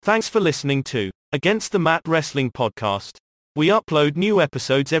Thanks for listening to Against the Mat Wrestling Podcast. We upload new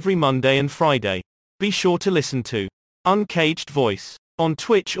episodes every Monday and Friday. Be sure to listen to Uncaged Voice on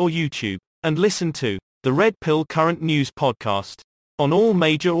Twitch or YouTube, and listen to the Red Pill Current News Podcast on all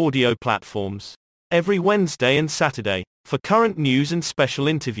major audio platforms every Wednesday and Saturday for current news and special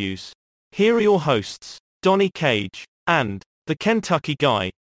interviews. Here are your hosts, Donnie Cage and the Kentucky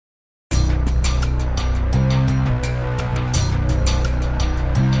Guy.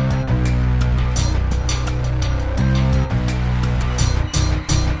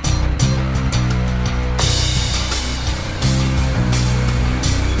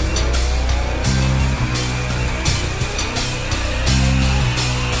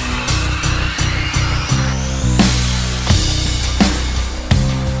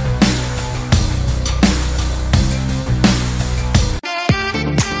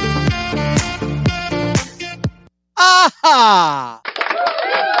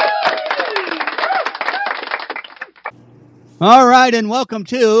 All right, and welcome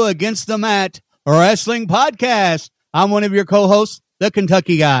to Against the Mat Wrestling Podcast. I'm one of your co-hosts, the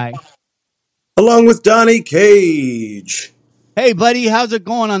Kentucky Guy. Along with Donnie Cage. Hey, buddy, how's it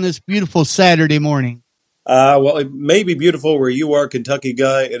going on this beautiful Saturday morning? Well, it may be beautiful where you are, Kentucky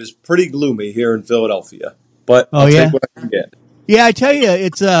Guy. It is pretty gloomy here in Philadelphia, but I'll take what I can get. Yeah, I tell you,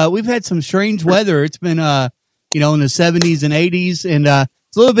 it's we've had some strange weather. It's been in the 70s and 80s, and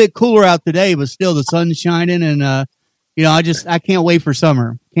it's a little bit cooler out today, but still the sun's shining, and I can't wait for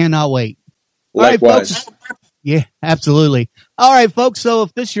summer. Cannot wait. Likewise. All right, folks. Yeah, absolutely. All right, folks. So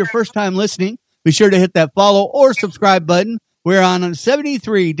if this is your first time listening, be sure to hit that follow or subscribe button. We're on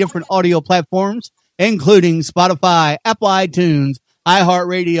 73 different audio platforms, including Spotify, Apple iTunes,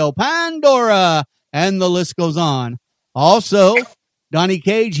 iHeartRadio, Pandora, and the list goes on. Also, Donnie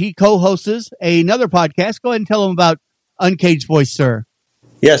Cage, he co-hosts another podcast. Go ahead and tell him about Uncaged Voice, sir.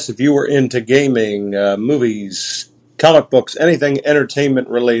 Yes, if you were into gaming, movies, comic books, anything entertainment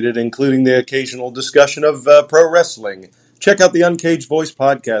related, including the occasional discussion of pro wrestling, check out the Uncaged Voice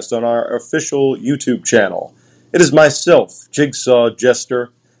podcast on our official YouTube channel. It is myself, Jigsaw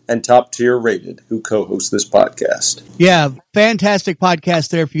Jester, and Top Tier Rated, who co-host this podcast. Yeah, fantastic podcast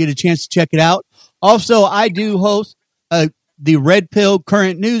there if you get a chance to check it out. Also, I do host the Red Pill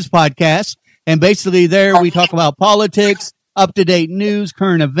Current News Podcast, and basically there we talk about politics, up-to-date news,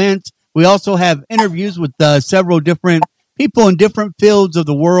 current events. We also have interviews with several different people in different fields of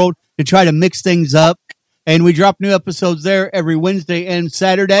the world to try to mix things up. And we drop new episodes there every Wednesday and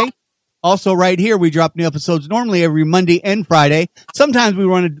Saturday. Also, right here, we drop new episodes normally every Monday and Friday. Sometimes we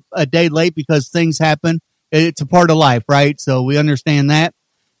run a day late because things happen. It's a part of life, right? So we understand that.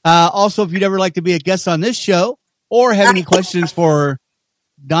 Also, if you'd ever like to be a guest on this show or have any questions for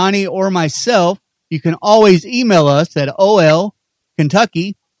Donnie or myself, you can always email us at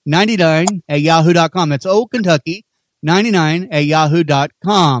olkentucky99@yahoo.com. That's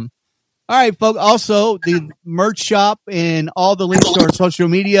olkentucky99@yahoo.com. All right, folks. Also, the merch shop and all the links to our social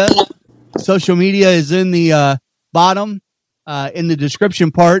media. Social media is in the bottom, in the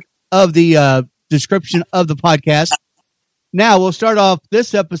description part of the description of the podcast. Now, we'll start off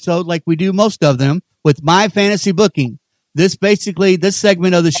this episode like we do most of them with My Fantasy Booking. This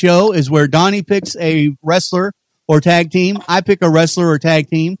segment of the show is where Donnie picks a wrestler or tag team. I pick a wrestler or tag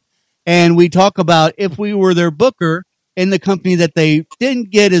team, and we talk about if we were their booker in the company that they didn't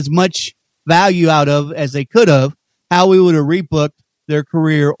get as much value out of as they could have, how we would have rebooked their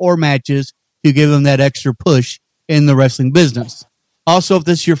career or matches to give them that extra push in the wrestling business. Also, if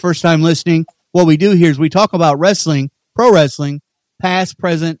this is your first time listening, what we do here is we talk about wrestling, pro wrestling, past,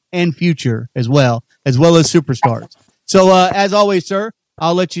 present, and future as well as superstars. So, as always, sir,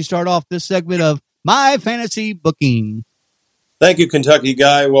 I'll let you start off this segment of My Fantasy Booking. Thank you, Kentucky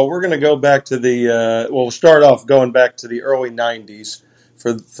Guy. Well, we're going to go back to we'll start off going back to the early 90s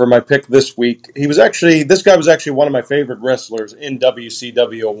for my pick this week. This guy was actually one of my favorite wrestlers in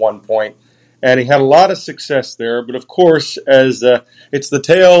WCW at one point, and he had a lot of success there. But of course, as it's the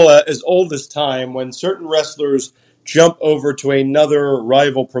tale as old as time, when certain wrestlers jump over to another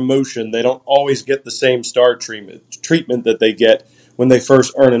rival promotion, they don't always get the same star treatment that they get when they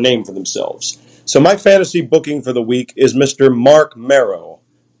first earn a name for themselves. So my fantasy booking for the week is Mr. Mark Merrow,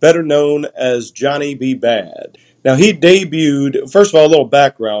 better known as Johnny B. Bad. Now, he debuted, first of all, a little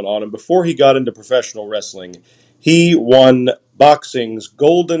background on him. Before he got into professional wrestling, he won boxing's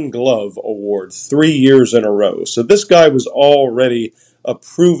Golden Glove Award 3 years in a row. So this guy was already a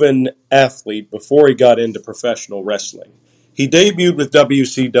proven athlete before he got into professional wrestling. He debuted with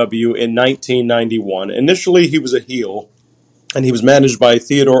WCW in 1991. Initially, he was a heel, and he was managed by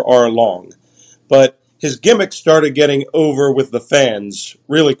Theodore R. Long. But his gimmick started getting over with the fans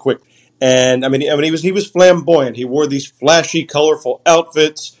really quick. And I mean, he was flamboyant. He wore these flashy, colorful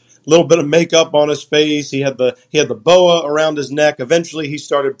outfits, a little bit of makeup on his face. He had the boa around his neck. Eventually, he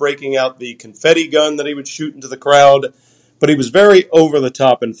started breaking out the confetti gun that he would shoot into the crowd. But he was very over the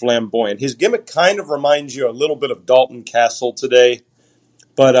top and flamboyant. His gimmick kind of reminds you a little bit of Dalton Castle today,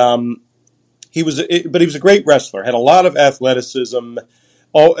 but he was a great wrestler. Had a lot of athleticism.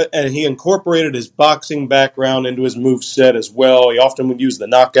 And he incorporated his boxing background into his moveset as well. He often would use the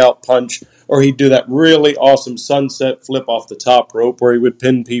knockout punch, or he'd do that really awesome sunset flip off the top rope where he would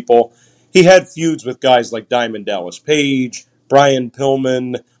pin people. He had feuds with guys like Diamond Dallas Page, Brian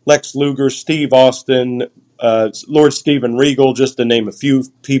Pillman, Lex Luger, Steve Austin, Lord Steven Regal, just to name a few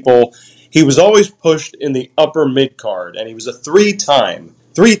people. He was always pushed in the upper mid-card, and he was a three-time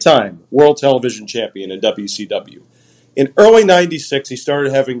World Television Champion in WCW. In early 96, he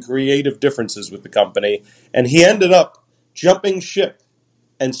started having creative differences with the company, and he ended up jumping ship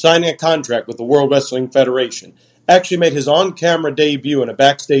and signing a contract with the World Wrestling Federation. Actually made his on-camera debut in a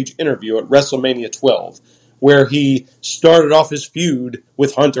backstage interview at WrestleMania 12, where he started off his feud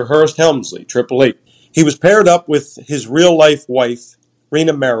with Hunter Hearst Helmsley, Triple H. He was paired up with his real-life wife,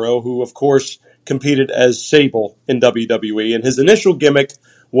 Rena Mero, who, of course, competed as Sable in WWE, and his initial gimmick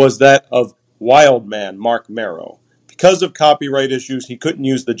was that of Wild Man Mark Mero. Because of copyright issues, he couldn't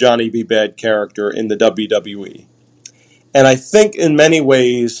use the Johnny B. Bad character in the WWE. And I think in many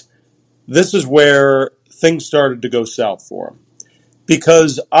ways, this is where things started to go south for him.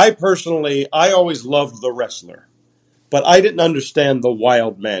 Because I always loved the wrestler. But I didn't understand the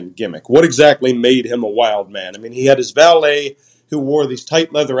wild man gimmick. What exactly made him a wild man? I mean, he had his valet who wore these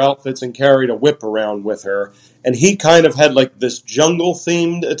tight leather outfits and carried a whip around with her. And he kind of had like this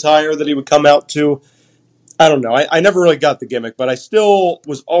jungle-themed attire that he would come out to. I don't know. I never really got the gimmick, but I still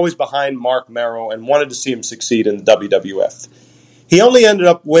was always behind Mark Mero and wanted to see him succeed in the WWF. He only ended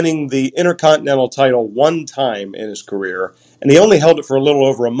up winning the Intercontinental title one time in his career, and he only held it for a little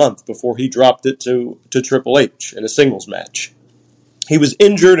over a month before he dropped it to Triple H in a singles match. He was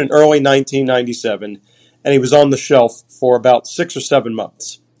injured in early 1997, and he was on the shelf for about 6 or 7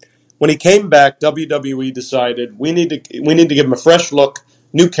 months. When he came back, WWE decided we need to give him a fresh look,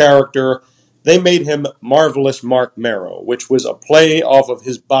 new character. They made him Marvelous Mark Mero, which was a play off of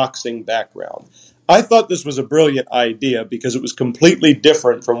his boxing background. I thought this was a brilliant idea because it was completely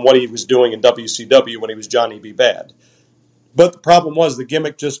different from what he was doing in WCW when he was Johnny B. Bad. But the problem was the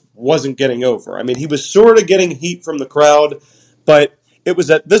gimmick just wasn't getting over. I mean, he was sort of getting heat from the crowd, but it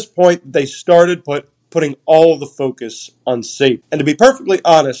was at this point they started putting all of the focus on Sable. And to be perfectly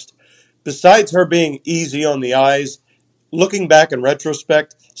honest, besides her being easy on the eyes, looking back in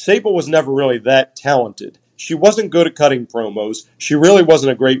retrospect, Sable was never really that talented. She wasn't good at cutting promos. She really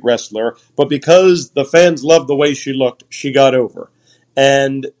wasn't a great wrestler. But because the fans loved the way she looked, she got over.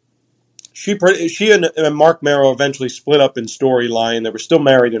 And she and Mark Mero eventually split up in storyline. They were still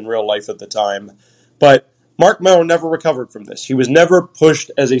married in real life at the time. But Mark Mero never recovered from this. He was never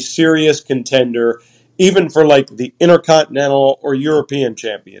pushed as a serious contender, even for like the Intercontinental or European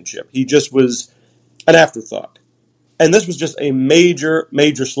Championship. He just was an afterthought. And this was just a major,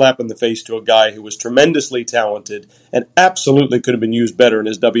 major slap in the face to a guy who was tremendously talented and absolutely could have been used better in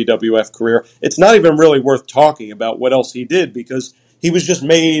his WWF career. It's not even really worth talking about what else he did because he was just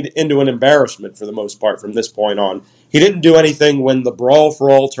made into an embarrassment for the most part from this point on. He didn't do anything when the Brawl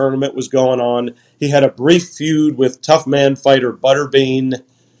for All tournament was going on. He had a brief feud with tough man fighter Butterbean,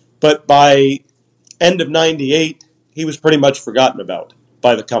 but by end of 98, he was pretty much forgotten about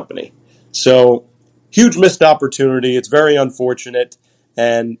by the company. So, huge missed opportunity. It's very unfortunate.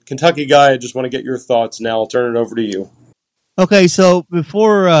 And Kentucky Guy, I just want to get your thoughts now. I'll turn it over to you. Okay, so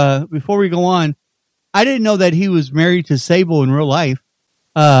before we go on, I didn't know that he was married to Sable in real life.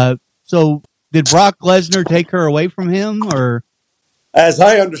 So did Brock Lesnar take her away from him, or? As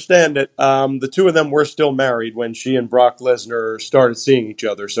I understand it, the two of them were still married when she and Brock Lesnar started seeing each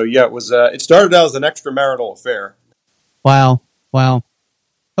other. So yeah, it was. It started out as an extramarital affair. Wow.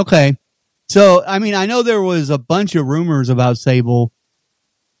 Okay. So, I mean, I know there was a bunch of rumors about Sable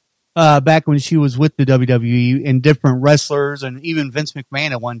back when she was with the WWE and different wrestlers and even Vince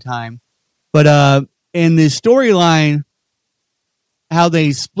McMahon at one time. But in the storyline, how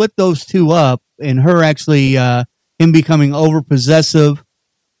they split those two up and her actually him becoming overpossessive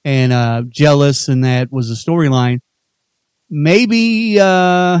and jealous, and that was a storyline. Maybe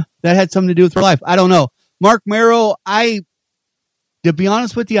that had something to do with her life. I don't know. Mark Mero, to be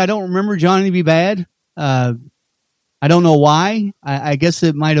honest with you, I don't remember Johnny B. Bad. I don't know why. I guess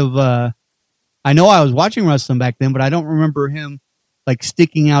it might have. I know I was watching wrestling back then, but I don't remember him like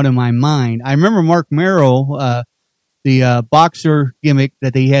sticking out in my mind. I remember Mark Merrill, the boxer gimmick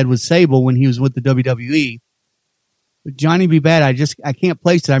that they had with Sable when he was with the WWE. But Johnny B. Bad, I can't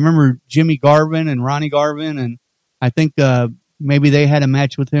place it. I remember Jimmy Garvin and Ronnie Garvin, and I think maybe they had a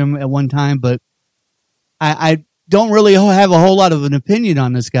match with him at one time, but I don't really have a whole lot of an opinion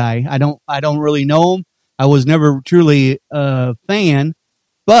on this guy. I don't really know him. I was never truly a fan,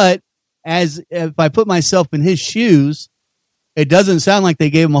 but if I put myself in his shoes, it doesn't sound like they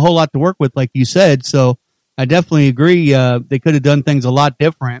gave him a whole lot to work with, like you said. So I definitely agree. They could have done things a lot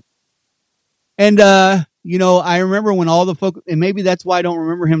different. And, I remember when all the folks, and maybe that's why I don't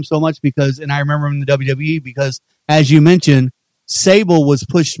remember him so much and I remember him in the WWE because, as you mentioned, Sable was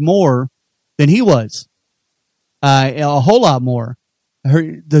pushed more than he was. A whole lot more.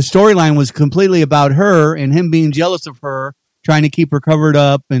 The storyline was completely about her and him being jealous of her, trying to keep her covered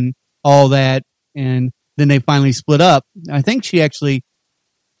up and all that. And then they finally split up. I think she actually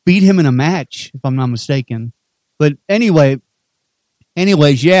beat him in a match, if I'm not mistaken. But anyways,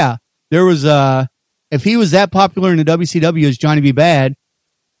 yeah, there was, if he was that popular in the WCW as Johnny B. Bad,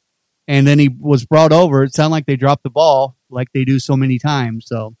 and then he was brought over, it sounded like they dropped the ball like they do so many times.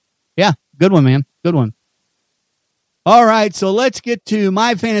 So, yeah, good one, man. Good one. All right, so let's get to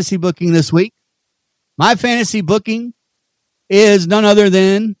my fantasy booking this week. My fantasy booking is none other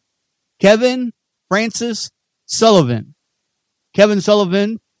than Kevin Francis Sullivan. Kevin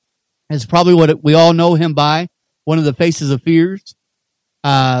Sullivan is probably what we all know him by, one of the faces of fears.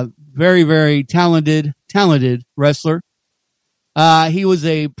 Very, very talented wrestler. He was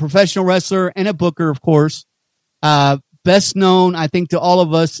a professional wrestler and a booker, of course. Best known, I think, to all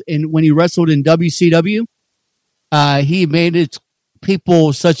of us when he wrestled in WCW. He made it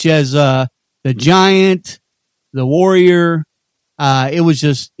people such as the Giant, the Warrior. He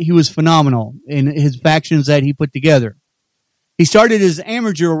was phenomenal in his factions that he put together. He started his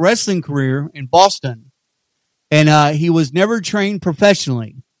amateur wrestling career in Boston, and he was never trained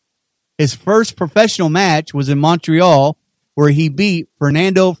professionally. His first professional match was in Montreal, where he beat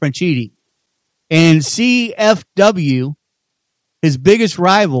Fernando Franchitti. And CFW, his biggest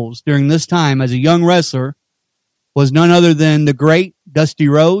rivals during this time as a young wrestler, was none other than the great Dusty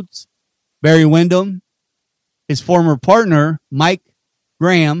Rhodes, Barry Windham, his former partner, Mike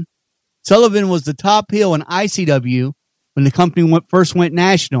Graham. Sullivan was the top heel in ICW when the company first went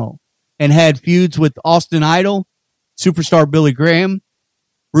national and had feuds with Austin Idol, Superstar Billy Graham,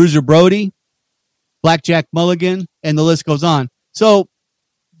 Bruiser Brody, Blackjack Mulligan, and the list goes on. So,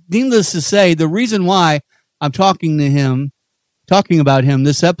 needless to say, the reason why I'm talking about him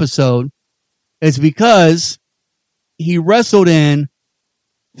this episode is because he wrestled in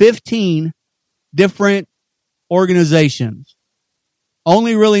 15 different organizations,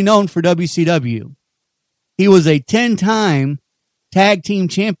 only really known for WCW. He was a 10-time tag team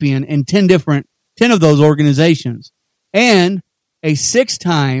champion in 10 of those organizations, and a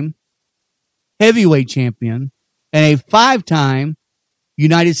 6-time heavyweight champion and a 5-time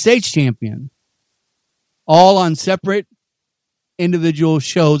United States champion, all on separate individual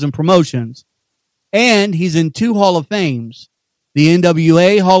shows and promotions. And he's in 2 Hall of Fames, the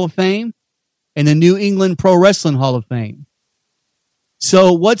NWA Hall of Fame and the New England Pro Wrestling Hall of Fame.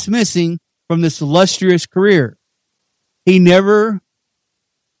 So what's missing from this illustrious career? He never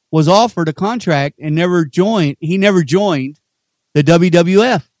was offered a contract and he never joined the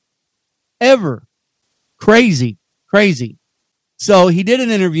WWF. Ever. Crazy. So he did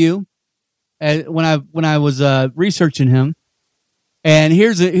an interview when I was researching him. And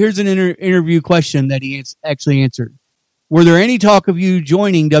here's an interview question that he actually answered. Were there any talk of you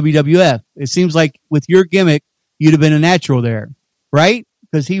joining WWF? It seems like with your gimmick, you'd have been a natural there, right?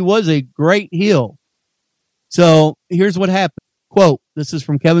 Because he was a great heel. So here's what happened. Quote, this is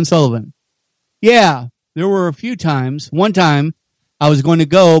from Kevin Sullivan. Yeah, there were a few times. One time I was going to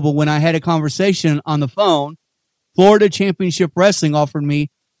go, but when I had a conversation on the phone, Florida Championship Wrestling offered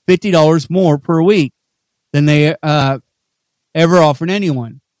me $50 more per week than they ever offered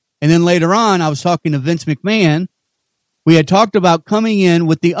anyone. And then later on, I was talking to Vince McMahon. We had talked about coming in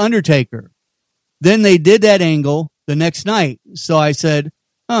with The Undertaker. Then they did that angle the next night. So I said,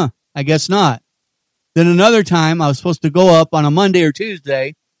 I guess not. Then another time, I was supposed to go up on a Monday or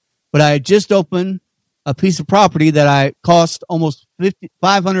Tuesday, but I had just opened a piece of property that I cost almost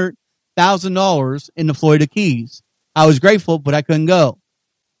 $500,000 in the Florida Keys. I was grateful, but I couldn't go.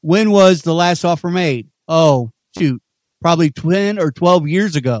 When was the last offer made? Oh, shoot. Probably 10 or 12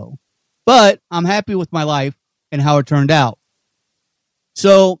 years ago. But I'm happy with my life and how it turned out.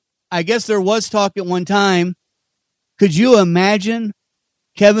 So I guess there was talk at one time. Could you imagine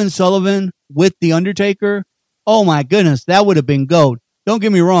Kevin Sullivan with The Undertaker? Oh my goodness, that would have been gold. Don't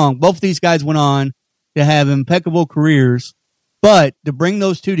get me wrong. Both of these guys went on to have impeccable careers, but to bring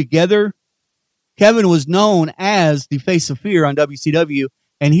those two together, Kevin was known as the face of fear on WCW,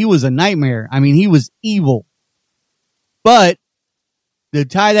 and he was a nightmare. I mean, he was evil. But to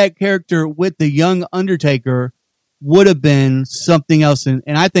tie that character with the young Undertaker would have been something else. And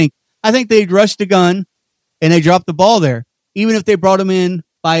I think they rushed the gun and they dropped the ball there. Even if they brought him in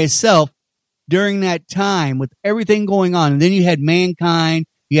by himself during that time with everything going on. And then you had Mankind,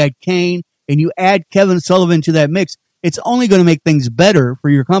 you had Kane, and you add Kevin Sullivan to that mix. It's only going to make things better for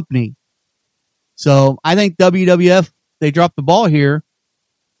your company. So I think WWF, they dropped the ball here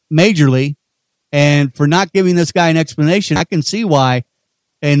majorly. And for not giving this guy an explanation, I can see why.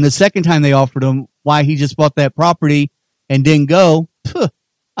 And the second time they offered him, why he just bought that property and didn't go.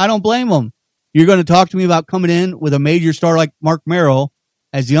 I don't blame him. You're going to talk to me about coming in with a major star like Mark Merrill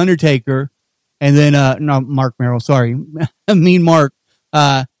as the Undertaker, and then no, Mark Merrill, sorry, Mean Mark.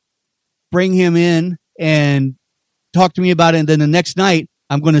 Bring him in and talk to me about it, and then the next night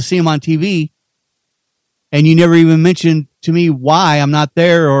I'm going to see him on TV, and you never even mentioned to me why I'm not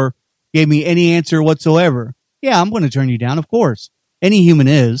there or gave me any answer whatsoever. Yeah, I'm going to turn you down, of course. Any human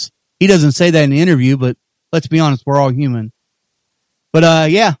is. He doesn't say that in the interview, but let's be honest, we're all human.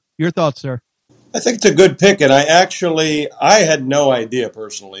 But yeah, your thoughts, sir. I think it's a good pick, and I had no idea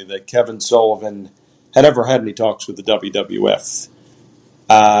personally that Kevin Sullivan had ever had any talks with the WWF.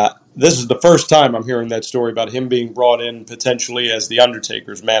 This is the first time I'm hearing that story about him being brought in potentially as the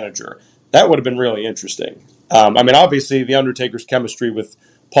Undertaker's manager. That would have been really interesting. I mean, obviously, the Undertaker's chemistry with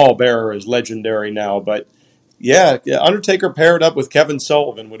Paul Bearer is legendary now, but yeah, Undertaker paired up with Kevin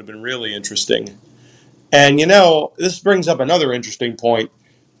Sullivan would have been really interesting. And, this brings up another interesting point.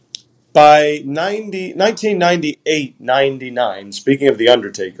 By 1998-99, speaking of The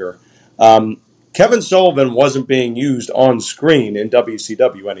Undertaker, Kevin Sullivan wasn't being used on screen in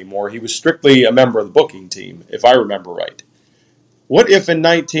WCW anymore. He was strictly a member of the booking team, if I remember right. What if in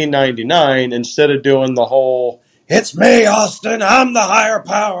 1999, instead of doing the whole, "It's me, Austin, I'm the higher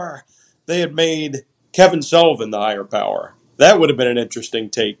power," they had made Kevin Sullivan the higher power? That would have been an interesting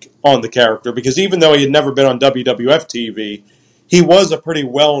take on the character, because even though he had never been on WWF TV, he was a pretty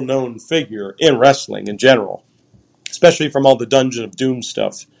well-known figure in wrestling in general, especially from all the Dungeon of Doom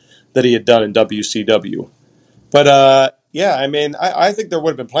stuff that he had done in WCW. But, yeah, I mean, I think there would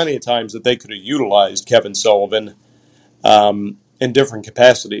have been plenty of times that they could have utilized Kevin Sullivan in different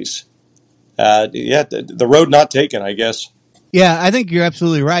capacities. Yeah, the road not taken, I guess. Yeah, I think you're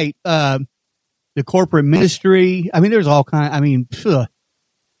absolutely right. The corporate ministry, I mean, there's all kind. I mean,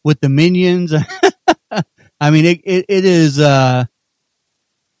 with the minions, I mean, it is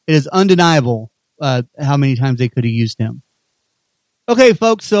undeniable how many times they could have used him. Okay,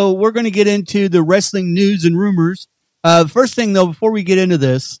 folks, so we're going to get into the wrestling news and rumors. First thing, though, before we get into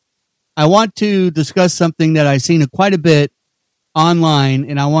this, I want to discuss something that I've seen quite a bit online,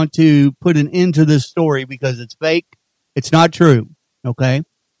 and I want to put an end to this story because it's fake. It's not true. Okay?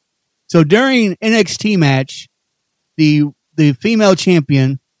 So during NXT match, the female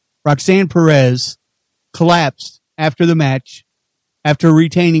champion, Roxanne Perez, collapsed after the match after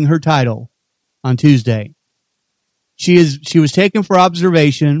retaining her title on Tuesday. She was taken for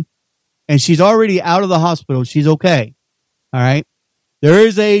observation, and she's already out of the hospital. She's okay. All right. There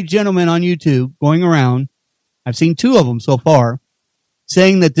is a gentleman on YouTube going around. I've seen two of them so far,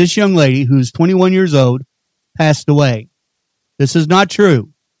 saying that this young lady, who's 21 years old, passed away. This is not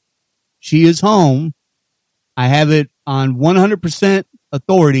true. She is home. I have it on 100%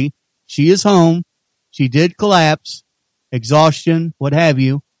 authority. She is home. She did collapse, exhaustion, what have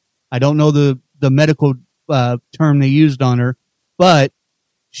you. I don't know the medical term they used on her, but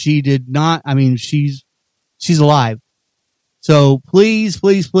she did not. I mean, she's alive. So please,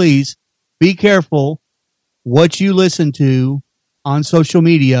 please, please be careful what you listen to on social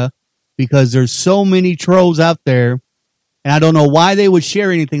media, because there's so many trolls out there, and I don't know why they would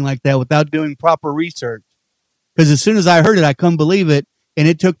share anything like that without doing proper research. Because as soon as I heard it, I couldn't believe it, and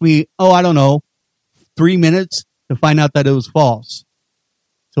it took me, 3 minutes to find out that it was false.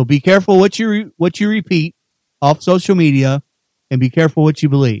 So be careful what you repeat off social media, and be careful what you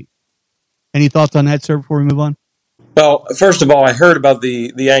believe. Any thoughts on that, sir, before we move on? Well, first of all, I heard about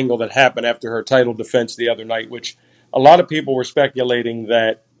the angle that happened after her title defense the other night, which a lot of people were speculating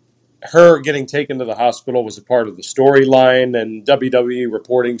that her getting taken to the hospital was a part of the storyline, and WWE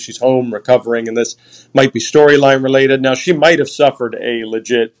reporting she's home recovering, and this might be storyline related. Now, she might have suffered a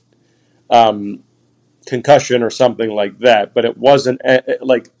legit concussion or something like that, but it wasn't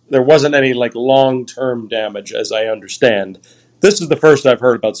there wasn't any long-term damage, as I understand. this is the first I've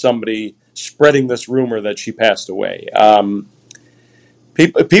heard about somebody spreading this rumor that she passed away.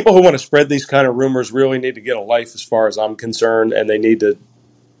 People who want to spread these kind of rumors really need to get a life, as far as I'm concerned, and they need to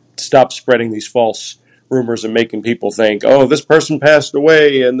stop spreading these false rumors and making people think, oh, this person passed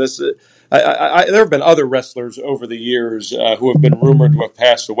away, and this. There have been other wrestlers over the years who have been rumored to have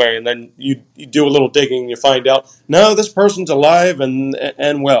passed away, and then you do a little digging and you find out, no, this person's alive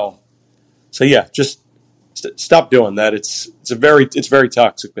and well. So yeah, just stop doing that. It's very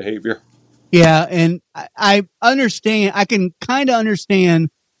toxic behavior. Yeah, and I understand. I can kind of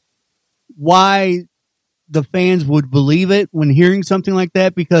understand why the fans would believe it when hearing something like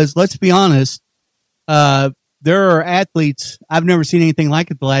that, because let's be honest, there are athletes, I've never seen anything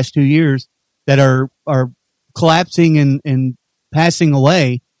like it the last 2 years, that are collapsing and passing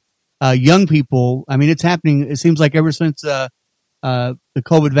away. Young people, I mean, it's happening. It seems like ever since the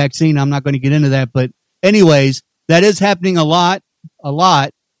COVID vaccine. I'm not going to get into that, but anyways, that is happening a lot.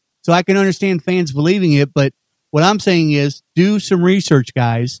 So I can understand fans believing it, but what I'm saying is do some research,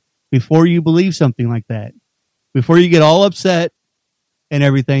 guys, before you believe something like that. Before you get all upset and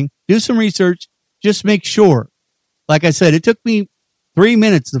everything, do some research. Just make sure. Like I said, it took me 3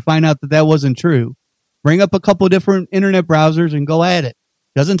 minutes to find out that wasn't true. Bring up a couple different internet browsers and go at it.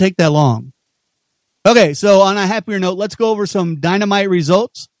 Doesn't take that long. Okay, so on a happier note, let's go over some Dynamite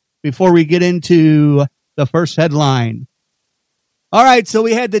results before we get into the first headline. All right, so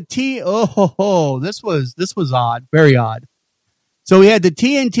we had the this was odd, very odd. So we had the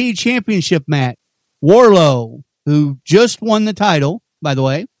TNT Championship match. Wardlow, who just won the title, by the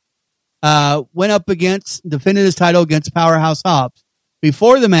way, defended his title against Powerhouse Hobbs.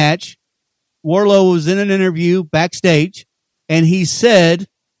 Before the match, Wardlow was in an interview backstage, and he said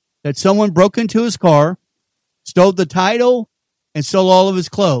that someone broke into his car, stole the title, and stole all of his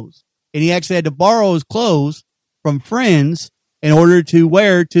clothes. And he actually had to borrow his clothes from friends in order to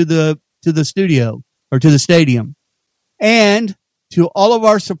wear to the studio or to the stadium. And to all of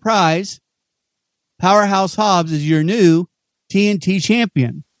our surprise, Powerhouse Hobbs is your new TNT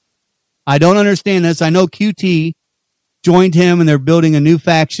champion. I don't understand this. I know QT joined him and they're building a new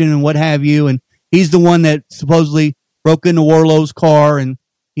faction and what have you. And he's the one that supposedly broke into Wardlow's car and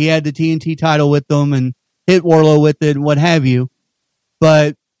he had the TNT title with them and hit Wardlow with it and what have you.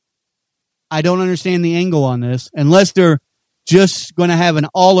 But I don't understand the angle on this unless they're just going to have an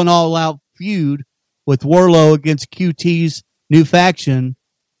all out feud with Wardlow against QT's new faction.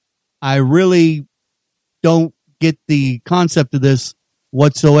 I really don't get the concept of this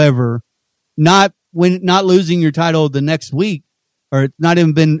whatsoever. Not losing your title the next week, or it's not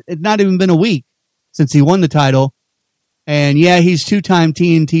even been a week since he won the title. And yeah, he's 2-time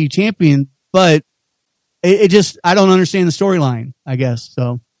TNT champion, but it just, I don't understand the storyline, I guess.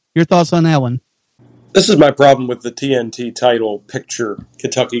 So your thoughts on that one? This is my problem with the TNT title picture,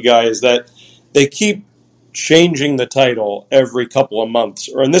 Kentucky guy, is that they keep changing the title every couple of months.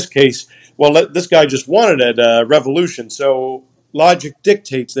 Or in this case, well, this guy just won it at Revolution, so logic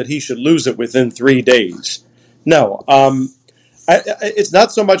dictates that he should lose it within 3 days. No, it's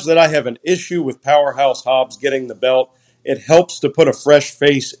not so much that I have an issue with Powerhouse Hobbs getting the belt. It helps to put a fresh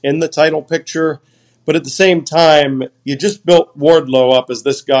face in the title picture, but at the same time, you just built Wardlow up as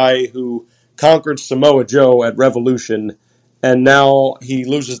this guy who conquered Samoa Joe at Revolution, and now he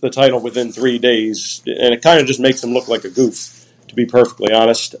loses the title within 3 days, and it kind of just makes him look like a goof, to be perfectly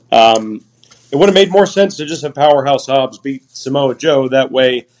honest. It would have made more sense to just have Powerhouse Hobbs beat Samoa Joe. That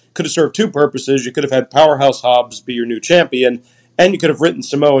way, could have served two purposes. You could have had Powerhouse Hobbs be your new champion, and you could have written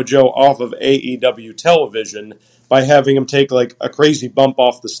Samoa Joe off of AEW television by having him take like a crazy bump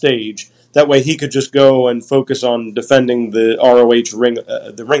off the stage. That way, he could just go and focus on defending the ROH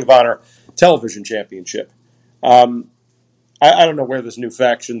the Ring of Honor television championship. I don't know where this new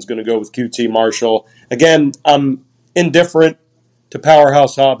faction is going to go with QT Marshall. Again, I'm indifferent to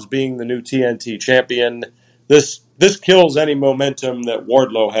Powerhouse Hobbs being the new TNT champion. This kills any momentum that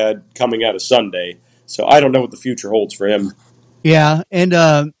Wardlow had coming out of Sunday. So I don't know what the future holds for him. Yeah,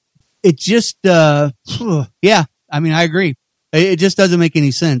 and it just, I mean, I agree. It just doesn't make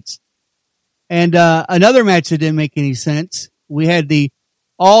any sense. And another match that didn't make any sense, we had the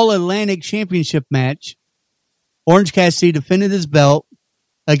All-Atlantic Championship match. Orange Cassidy defended his belt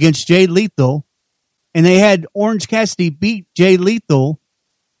against Jay Lethal, and they had Orange Cassidy beat Jay Lethal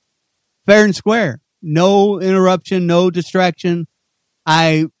fair and square. No interruption, no distraction.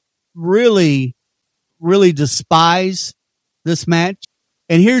 I really, really despise this match.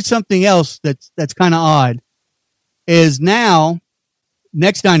 And here's something else that's kind of odd. Is now,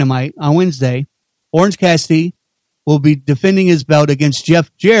 next Dynamite on Wednesday, Orange Cassidy will be defending his belt against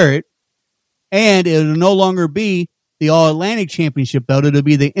Jeff Jarrett, and it'll no longer be the All-Atlantic Championship belt. It'll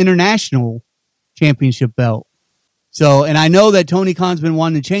be the International Championship belt. So, and I know that Tony Khan's been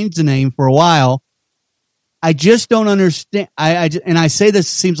wanting to change the name for a while. I just don't understand. And I say this,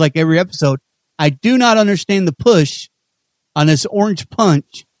 seems like every episode. I do not understand the push on this orange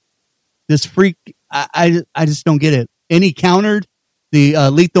punch. This freak. I just don't get it. And he countered the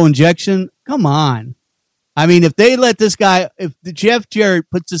lethal injection. Come on. I mean, if they let this guy, if Jeff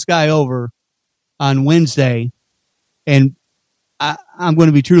Jarrett puts this guy over on Wednesday, and I'm going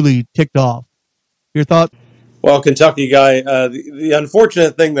to be truly ticked off. Your thought? Well, Kentucky guy, the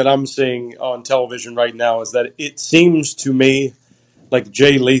unfortunate thing that I'm seeing on television right now is that it seems to me like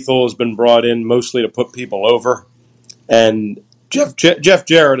Jay Lethal has been brought in mostly to put people over. And Jeff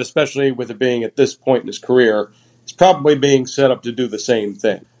Jarrett, especially with it being at this point in his career, is probably being set up to do the same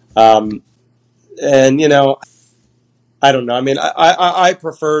thing. And, you know, I don't know. I mean, I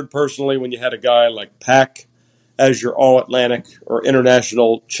preferred personally when you had a guy like Pac as your All-Atlantic or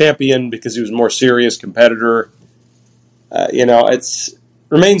International champion because he was a more serious competitor. You know, it's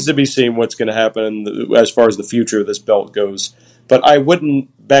remains to be seen what's going to happen as far as the future of this belt goes. But I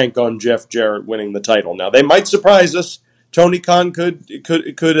wouldn't bank on Jeff Jarrett winning the title. Now they might surprise us. Tony Khan could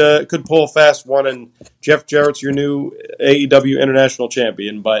pull a fast one, and Jeff Jarrett's your new AEW International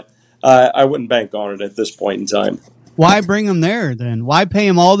Champion. But I wouldn't bank on it at this point in time. Why bring him there then? Why pay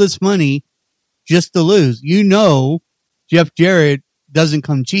him all this money just to lose? You know, Jeff Jarrett doesn't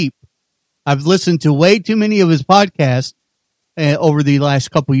come cheap. I've listened to way too many of his podcasts over the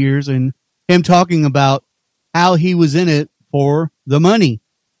last couple years, and him talking about how he was in it for the money.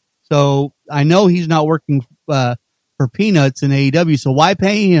 So I know he's not working for peanuts in AEW. So why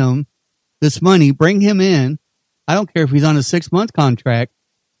pay him this money? Bring him in. I don't care if he's on a 6-month contract.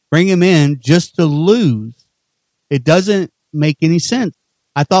 Bring him in just to lose. It doesn't make any sense.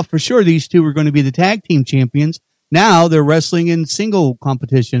 I thought for sure these two were going to be the tag team champions. Now they're wrestling in single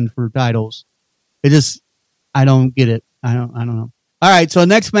competition for titles. I don't get it. I don't know. All right. So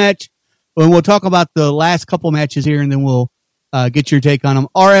next match, we'll talk about the last couple matches here, and then we'll get your take on them.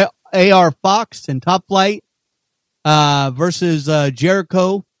 AR Fox and Top Flight versus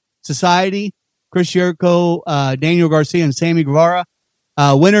Jericho Society, Chris Jericho, Daniel Garcia, and Sammy Guevara.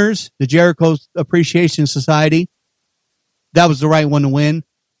 Winners, the Jericho Appreciation Society. That was the right one to win.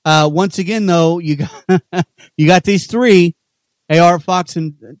 Once again, though, you got these three, AR Fox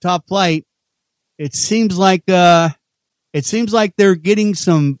and Top Flight. It seems like they're getting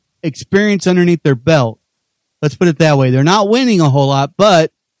some experience underneath their belt. Let's put it that way. They're not winning a whole lot,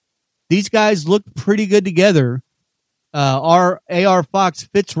 but these guys look pretty good together. Our AR Fox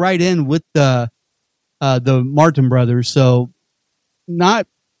fits right in with the Martin brothers, so not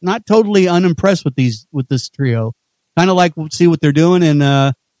totally unimpressed with this trio. Kind of like see what they're doing,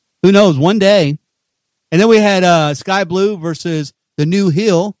 and who knows, one day. And then we had Sky Blue versus the New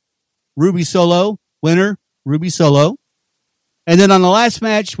Heel, Ruby Solo, winner, Ruby Solo. And then on the last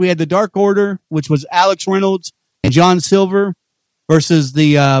match, we had the Dark Order, which was Alex Reynolds and John Silver versus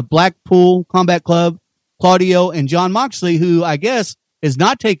the Blackpool Combat Club, Claudio and John Moxley, who I guess is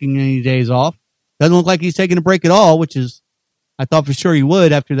not taking any days off. Doesn't look like he's taking a break at all, which is, I thought for sure he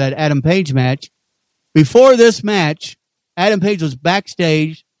would after that Adam Page match. Before this match, Adam Page was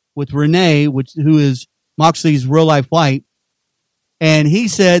backstage with Renee, who is Moxley's real life wife. And he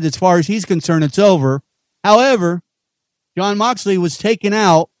said, as far as he's concerned, it's over. However, John Moxley was taking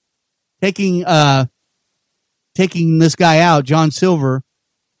this guy out, John Silver,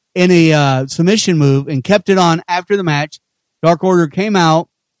 in a submission move and kept it on after the match. Dark Order came out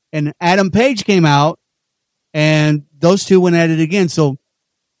and Adam Page came out, and those two went at it again. So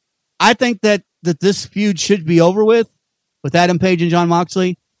I think that this feud should be over with Adam Page and John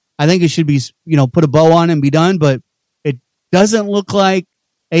Moxley. I think it should be, put a bow on and be done, but it doesn't look like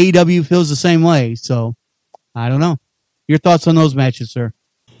AEW feels the same way. So I don't know. Your thoughts on those matches, sir?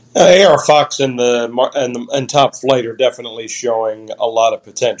 AR Fox and Top Flight are definitely showing a lot of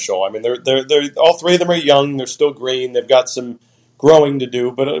potential. I mean, they're all three of them are young. They're still green. They've got some growing to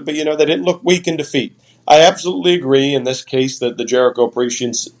do, but they didn't look weak in defeat. I absolutely agree in this case that the Jericho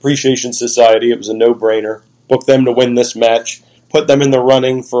Appreciation Society, it was a no-brainer. Book them to win this match. Put them in the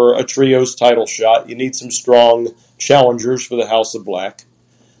running for a trios title shot. You need some strong challengers for the House of Black.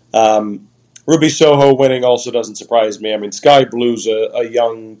 Ruby Soho winning also doesn't surprise me. I mean, Sky Blue's a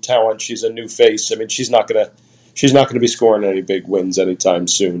young talent. She's a new face. I mean, she's not gonna be scoring any big wins anytime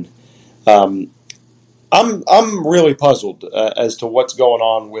soon. I'm really puzzled as to what's going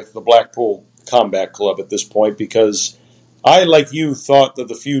on with the Blackpool Combat Club at this point, because I, like you, thought that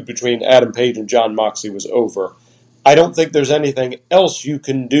the feud between Adam Page and John Moxley was over. I don't think there's anything else you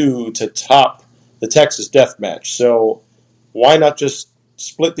can do to top the Texas Death Match. So why not just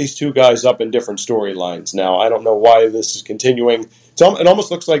split these two guys up in different storylines now? I don't know why this is continuing. It almost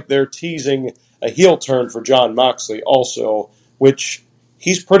looks like they're teasing a heel turn for Jon Moxley also, which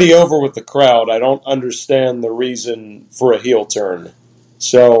he's pretty over with the crowd. I don't understand the reason for a heel turn.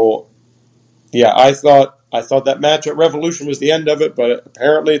 So, yeah, I thought that match at Revolution was the end of it, but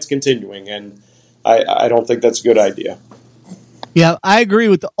apparently it's continuing, and I don't think that's a good idea. Yeah, I agree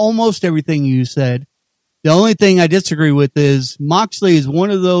with almost everything you said. The only thing I disagree with is Moxley is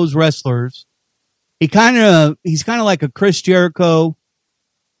one of those wrestlers. He's kind of like a Chris Jericho,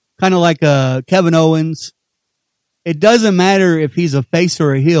 kind of like a Kevin Owens. It doesn't matter if he's a face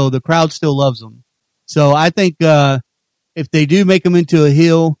or a heel, the crowd still loves him. So I think if they do make him into a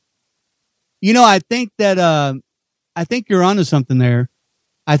heel, I think you're onto something there.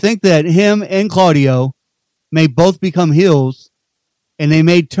 I think that him and Claudio may both become heels, and they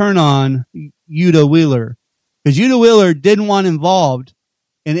may turn on Yuta Wheeler, because Yuta Wheeler didn't want involved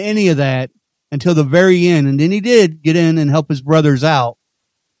in any of that until the very end, and then he did get in and help his brothers out.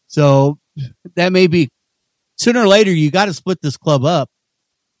 So that may be sooner or later. You got to split this club up.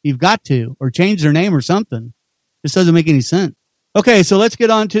 You've got to, or change their name or something. This doesn't make any sense. Okay, so let's get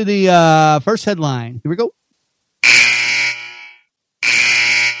on to the first headline. Here we go.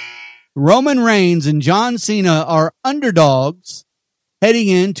 Roman Reigns and John Cena are underdogs heading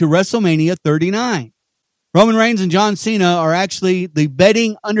into WrestleMania 39. Roman Reigns and John Cena are actually the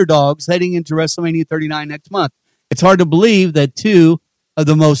betting underdogs heading into WrestleMania 39 next month. It's hard to believe that two of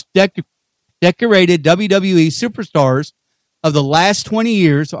the most decorated WWE superstars of the last 20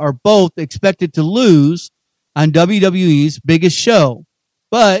 years are both expected to lose on WWE's biggest show.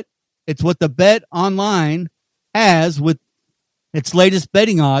 But it's what the Bet Online has with its latest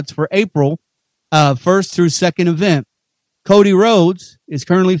betting odds for April 1st through 2nd event. Cody Rhodes is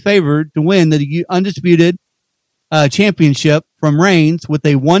currently favored to win the undisputed championship from Reigns with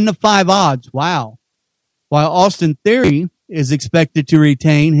a 1-5 odds. Wow. While Austin Theory is expected to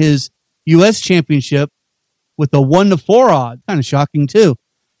retain his U.S. championship with a 1-4 odds. Kind of shocking, too.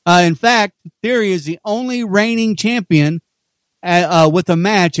 In fact, Theory is the only reigning champion with a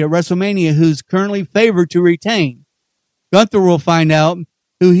match at WrestleMania who's currently favored to retain. Gunther will find out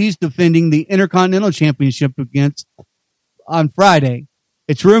who he's defending the Intercontinental Championship against on Friday.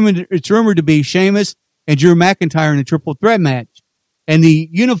 It's rumored to be Sheamus and Drew McIntyre in a triple threat match. And the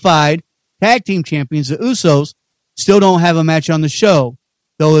unified tag team champions, the Usos, still don't have a match on the show,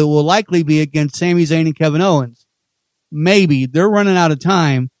 though it will likely be against Sami Zayn and Kevin Owens. Maybe. They're running out of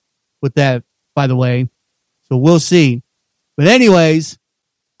time with that, by the way. So we'll see. But anyways,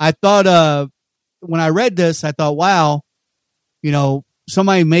 I thought when I read this, I thought, wow,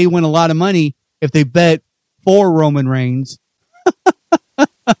 somebody may win a lot of money if they bet for Roman Reigns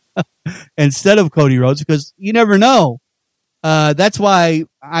instead of Cody Rhodes, because you never know. That's why,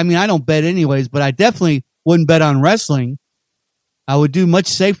 I don't bet anyways, but I definitely wouldn't bet on wrestling. I would do much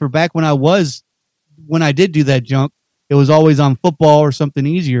safer back when I did do that junk. It was always on football or something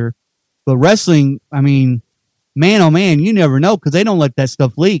easier. But wrestling, man, oh man, you never know, because they don't let that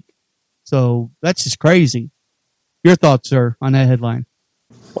stuff leak. So that's just crazy. Your thoughts, sir, on that headline?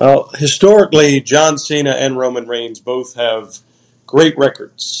 Well, historically, John Cena and Roman Reigns both have great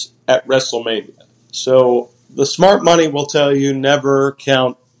records at WrestleMania. So the smart money will tell you never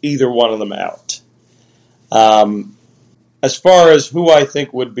count either one of them out. As far as who I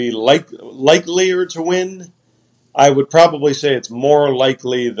think would be likelier to win, I would probably say it's more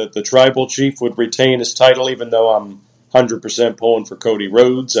likely that the Tribal Chief would retain his title, even though I'm 100% pulling for Cody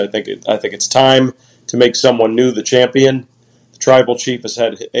Rhodes. I think it's time to make someone new the champion. The Tribal Chief has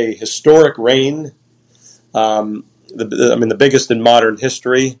had a historic reign, the biggest in modern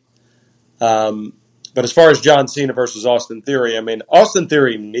history. But as far as John Cena versus Austin Theory, Austin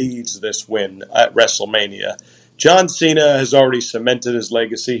Theory needs this win at WrestleMania. John Cena has already cemented his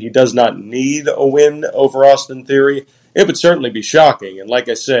legacy. He does not need a win over Austin Theory. It would certainly be shocking. And like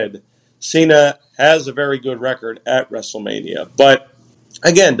I said, Cena has a very good record at WrestleMania. But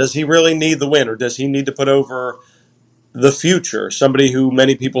again, does he really need the win, or does he need to put over the future, somebody who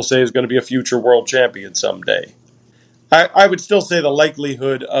many people say is going to be a future world champion someday? I would still say the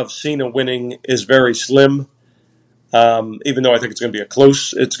likelihood of Cena winning is very slim, even though I think it's going to be a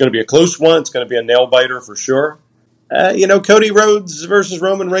close one. It's going to be a nail biter for sure. Cody Rhodes versus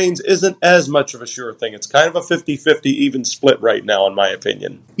Roman Reigns isn't as much of a sure thing. It's kind of a 50-50 even split right now, in my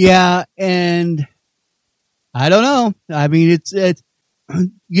opinion. Yeah, and I don't know. It's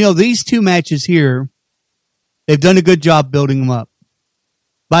these two matches here, they've done a good job building them up.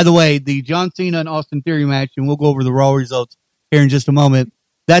 By the way, the John Cena and Austin Theory match, and we'll go over the Raw results here in just a moment,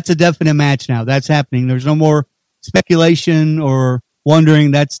 that's a definite match now. That's happening. There's no more speculation or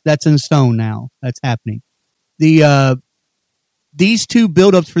wondering. That's in stone now. That's happening. These two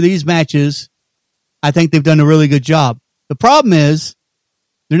build-ups for these matches, I think they've done a really good job. The problem is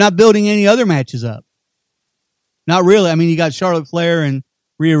they're not building any other matches up. Not really. I mean, you got Charlotte Flair and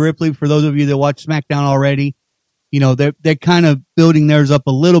Rhea Ripley. For those of you that watch SmackDown already, they're kind of building theirs up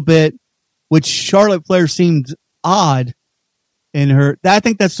a little bit, which Charlotte Flair seemed odd in her. I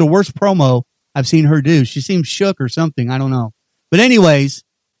think that's the worst promo I've seen her do. She seems shook or something. I don't know. But anyways,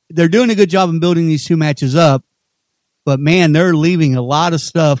 they're doing a good job in building these two matches up. But man, they're leaving a lot of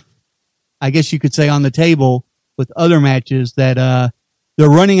stuff, I guess you could say, on the table with other matches that they're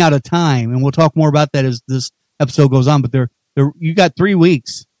running out of time. And we'll talk more about that as this episode goes on. But you got 3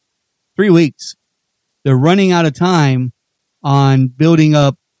 weeks. 3 weeks. They're running out of time on building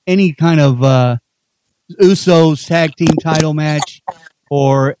up any kind of Usos tag team title match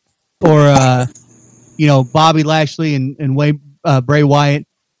or Bobby Lashley and Bray Wyatt.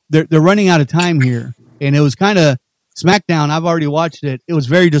 They're running out of time here. And it was kind of SmackDown. I've already watched it. It was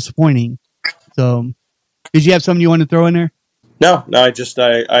very disappointing. So, did you have something you want to throw in there? No.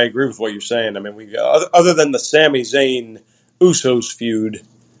 I agree with what you're saying. I mean, we other than the Sami Zayn Usos feud,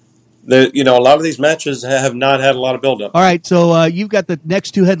 a lot of these matches have not had a lot of build up. All right, so you've got the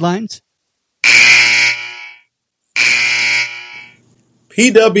next two headlines.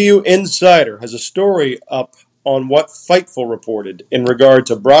 PW Insider has a story up on what Fightful reported in regard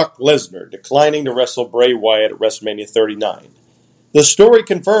to Brock Lesnar declining to wrestle Bray Wyatt at WrestleMania 39. The story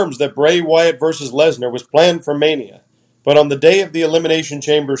confirms that Bray Wyatt versus Lesnar was planned for Mania, but on the day of the Elimination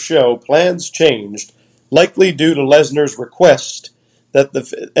Chamber show, plans changed, likely due to Lesnar's request that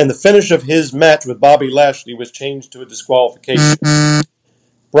the finish of his match with Bobby Lashley was changed to a disqualification.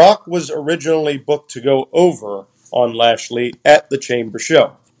 Brock was originally booked to go over on Lashley at the Chamber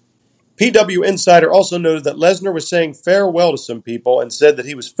show. PW Insider also noted that Lesnar was saying farewell to some people and said that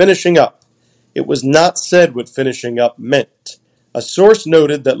he was finishing up. It was not said what finishing up meant. A source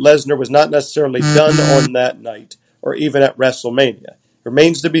noted that Lesnar was not necessarily done on that night or even at WrestleMania. It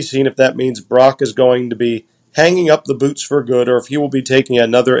remains to be seen if that means Brock is going to be hanging up the boots for good or if he will be taking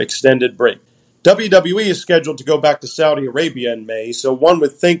another extended break. WWE is scheduled to go back to Saudi Arabia in May, so one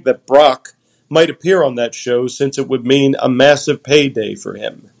would think that Brock might appear on that show since it would mean a massive payday for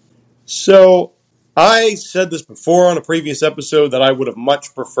him. So, I said this before on a previous episode that I would have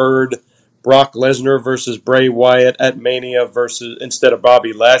much preferred Brock Lesnar versus Bray Wyatt at Mania instead of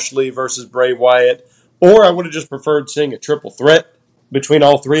Bobby Lashley versus Bray Wyatt, or I would have just preferred seeing a triple threat between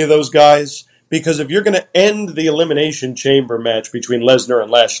all three of those guys, because if you're going to end the Elimination Chamber match between Lesnar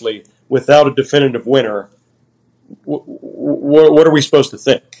and Lashley without a definitive winner, what are we supposed to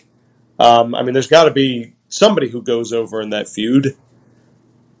think? There's got to be somebody who goes over in that feud.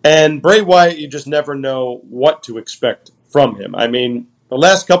 And Bray Wyatt, you just never know what to expect from him. I mean, the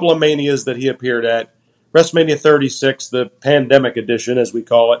last couple of Manias that he appeared at, WrestleMania 36, the pandemic edition, as we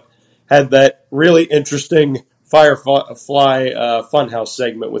call it, had that really interesting Firefly Funhouse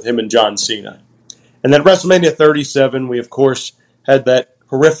segment with him and John Cena. And then WrestleMania 37, we, of course, had that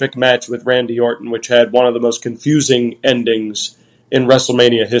horrific match with Randy Orton, which had one of the most confusing endings in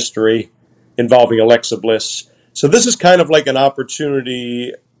WrestleMania history involving Alexa Bliss. So this is kind of like an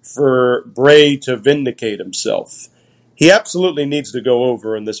opportunity for Bray to vindicate himself. He absolutely needs to go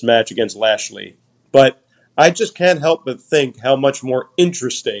over in this match against Lashley, but I just can't help but think how much more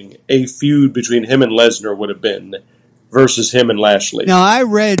interesting a feud between him and Lesnar would have been versus him and Lashley. Now, I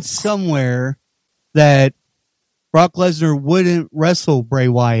read somewhere that Brock Lesnar wouldn't wrestle Bray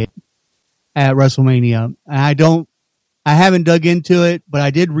Wyatt at WrestleMania. I haven't dug into it, but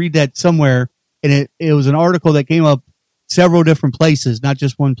I did read that somewhere, and it was an article that came up several different places, not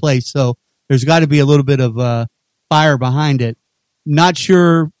just one place. So there's got to be a little bit of fire behind it. Not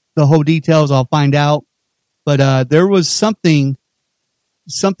sure the whole details. I'll find out. But there was something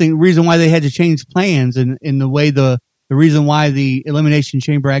reason why they had to change plans, and in the way the reason why the Elimination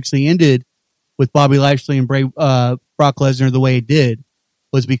Chamber actually ended with Bobby Lashley and Brock Lesnar the way it did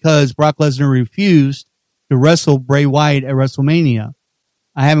was because Brock Lesnar refused to wrestle Bray Wyatt at WrestleMania.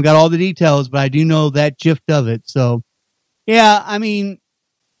 I haven't got all the details, but I do know that gist of it. So, yeah, I mean,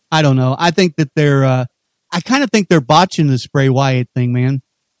 I don't know. I think that I kind of think they're botching this Bray Wyatt thing, man.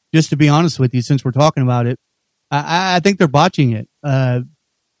 Just to be honest with you, since we're talking about it, I think they're botching it.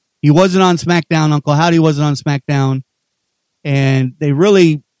 He wasn't on SmackDown. Uncle Howdy wasn't on SmackDown, and they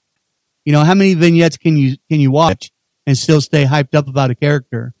really, how many vignettes can you watch and still stay hyped up about a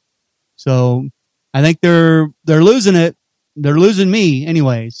character? So I think they're losing it. They're losing me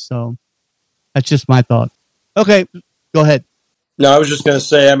anyways. So that's just my thought. Okay, go ahead. No, I was just going to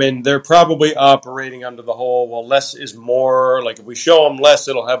say, I mean, they're probably operating under the whole, well, less is more. Like, if we show them less,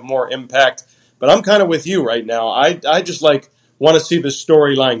 it'll have more impact. But I'm kind of with you right now. I just, want to see the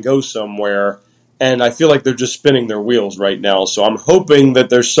storyline go somewhere. And I feel like they're just spinning their wheels right now. So I'm hoping that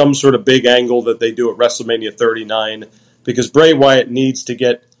there's some sort of big angle that they do at WrestleMania 39 because Bray Wyatt needs to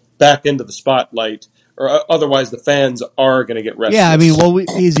get back into the spotlight, or otherwise the fans are going to get restless. Yeah, I mean,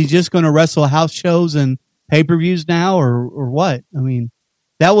 is he just going to wrestle house shows and pay-per-views now, or what? I mean,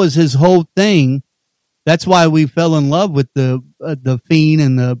 that was his whole thing. That's why we fell in love with the Fiend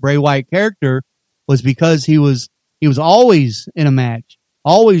and the Bray Wyatt character, was because he was always in a match,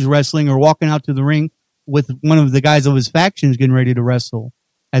 always wrestling or walking out to the ring with one of the guys of his factions getting ready to wrestle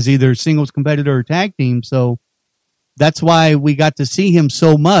as either singles competitor or tag team. So that's why we got to see him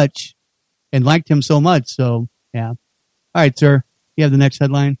so much and liked him so much. So, yeah. All right, sir. You have the next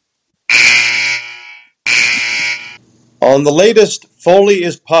headline. On the latest Foley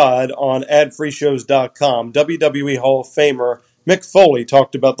is Pod on adfreeshows.com, WWE Hall of Famer Mick Foley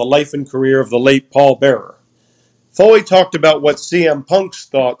talked about the life and career of the late Paul Bearer. Foley talked about what CM Punk's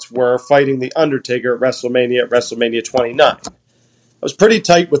thoughts were fighting The Undertaker at WrestleMania 29. I was pretty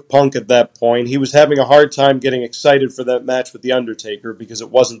tight with Punk at that point. He was having a hard time getting excited for that match with The Undertaker because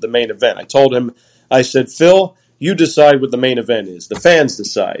it wasn't the main event. I told him, I said, Phil, you decide what the main event is. The fans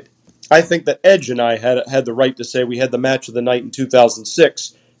decide. I think that Edge and I had the right to say we had the match of the night in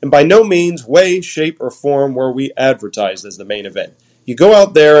 2006, and by no means, way, shape, or form were we advertised as the main event. You go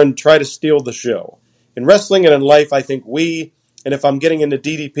out there and try to steal the show. In wrestling and in life, I think and if I'm getting into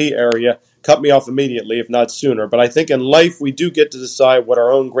DDP area, cut me off immediately, if not sooner, but I think in life we do get to decide what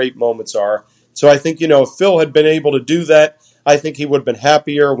our own great moments are. So I think, if Phil had been able to do that, I think he would have been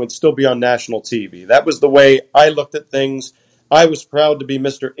happier and would still be on national TV. That was the way I looked at things. I was proud to be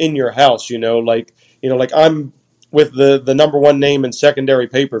Mr. In Your House, like I'm with the number one name in secondary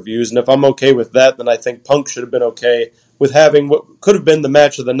pay-per-views, and if I'm okay with that, then I think Punk should have been okay with having what could have been the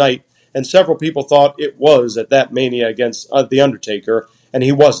match of the night, and several people thought it was at that Mania against The Undertaker, and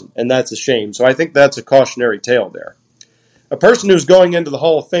he wasn't, and that's a shame. So I think that's a cautionary tale there. A person who's going into the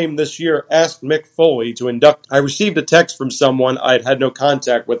Hall of Fame this year asked Mick Foley to induct. I received a text from someone I'd had no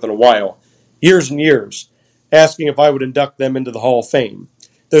contact with in a while, years and years, asking if I would induct them into the Hall of Fame.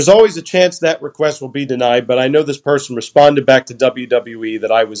 There's always a chance that request will be denied, but I know this person responded back to WWE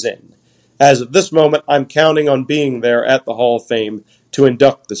that I was in. As of this moment, I'm counting on being there at the Hall of Fame to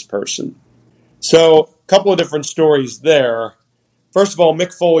induct this person. So, a couple of different stories there. First of all,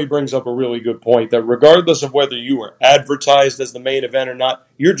 Mick Foley brings up a really good point that regardless of whether you were advertised as the main event or not,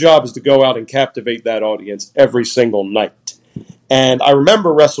 your job is to go out and captivate that audience every single night. And I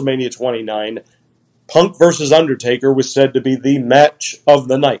remember WrestleMania 29, Punk versus Undertaker was said to be the match of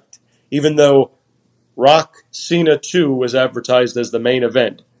the night, even though Rock Cena 2 was advertised as the main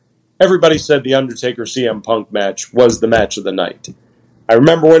event. Everybody said the Undertaker CM Punk match was the match of the night. I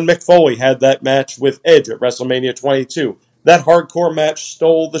remember when Mick Foley had that match with Edge at WrestleMania 22. That hardcore match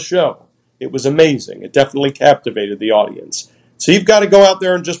stole the show. It was amazing. It definitely captivated the audience. So you've got to go out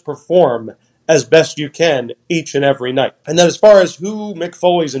there and just perform as best you can each and every night. And then as far as who Mick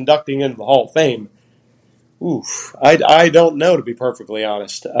Foley's inducting into the Hall of Fame, I don't know, to be perfectly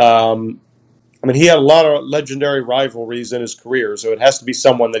honest. He had a lot of legendary rivalries in his career, so it has to be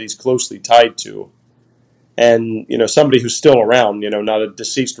someone that he's closely tied to. And, somebody who's still around, not a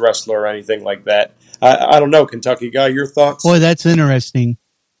deceased wrestler or anything like that. I don't know, Kentucky guy, your thoughts? Boy, that's interesting.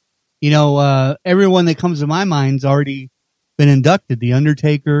 Everyone that comes to my mind's already been inducted. The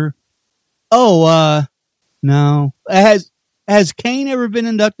Undertaker. No. Has Kane ever been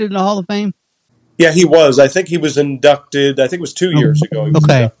inducted in the Hall of Fame? Yeah, he was. I think he was inducted, I think it was 2 years ago he was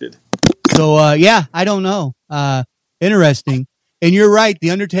inducted. So, I don't know. Interesting. And you're right,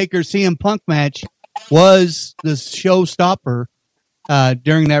 the Undertaker CM Punk match was the showstopper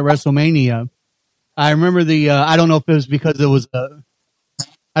during that WrestleMania. I remember I don't know if it was because it was a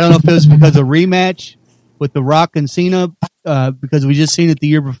rematch with The Rock and Cena, because we just seen it the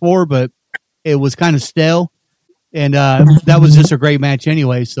year before, but it was kind of stale. And that was just a great match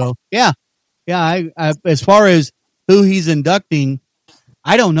anyway. So, yeah, I as far as who he's inducting,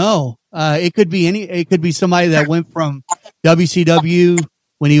 I don't know. It could be somebody that went from WCW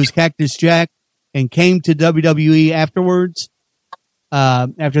when he was Cactus Jack and came to WWE afterwards,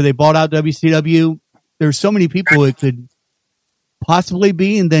 after they bought out WCW. There's so many people it could possibly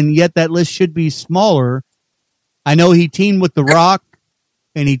be, and then yet that list should be smaller. I know he teamed with The Rock,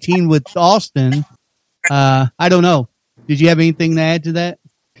 and he teamed with Austin. I don't know. Did you have anything to add to that?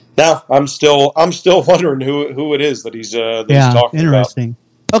 No, I'm still wondering who it is that he's talking interesting.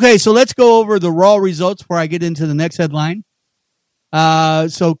 about. Okay, so let's go over the Raw results before I get into the next headline.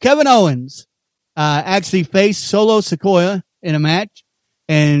 So Kevin Owens actually faced Solo Sikoa in a match,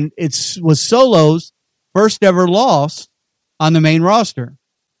 and it was Solo's first ever loss on the main roster.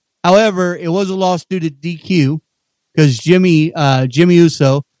 However, it was a loss due to DQ because Jimmy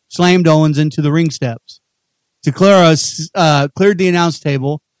Uso slammed Owens into the ring steps. Takara cleared the announce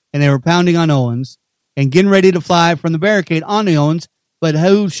table, and they were pounding on Owens and getting ready to fly from the barricade onto Owens. But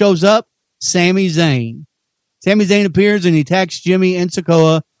who shows up? Sami Zayn. Sami Zayn appears and he attacks Jimmy and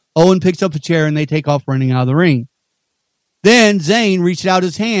Sikoa. Owen picks up a chair and they take off running out of the ring. Then Zayn reached out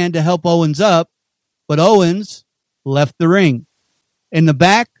his hand to help Owens up, but Owens left the ring. In the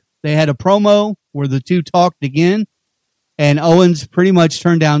back, they had a promo where the two talked again, and Owens pretty much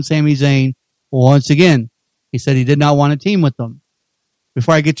turned down Sami Zayn once again. He said he did not want to team with them.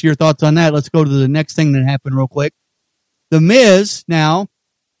 Before I get to your thoughts on that, let's go to the next thing that happened real quick. The Miz now,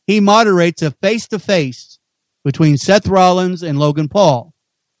 he moderates a face-to-face between Seth Rollins and Logan Paul.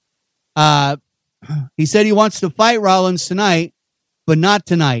 He said he wants to fight Rollins tonight, but not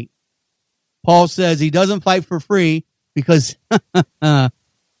tonight. Paul says he doesn't fight for free because can't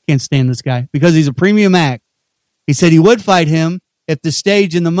stand this guy, because he's a premium act. He said he would fight him if the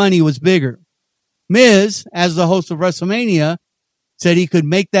stage and the money was bigger. Miz, as the host of WrestleMania, said he could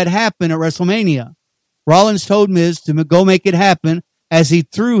make that happen at WrestleMania. Rollins told Miz to go make it happen as he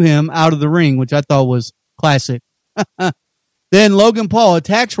threw him out of the ring, which I thought was classic. Then Logan Paul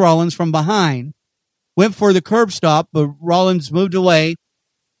attacks Rollins from behind, went for the curb stop, but Rollins moved away.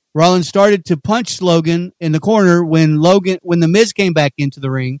 Rollins started to punch Logan in the corner when the Miz came back into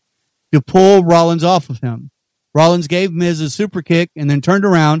the ring to pull Rollins off of him. Rollins gave Miz a super kick and then turned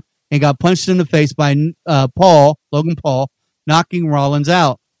around and got punched in the face by Logan Paul, knocking Rollins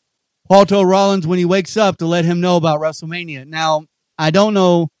out. Paul told Rollins when he wakes up to let him know about WrestleMania. Now, I don't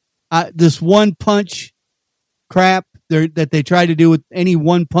know, this one punch crap that they tried to do with any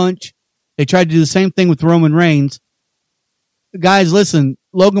one punch. They tried to do the same thing with Roman Reigns. Guys, listen,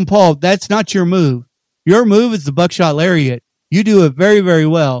 Logan Paul, that's not your move. Your move is the buckshot lariat. You do it very, very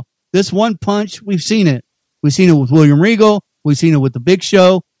well. This one punch, we've seen it. We've seen it with William Regal. We've seen it with the Big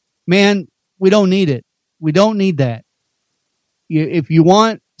Show. Man, we don't need it. We don't need that. If you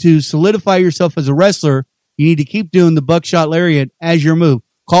want to solidify yourself as a wrestler, you need to keep doing the buckshot lariat as your move.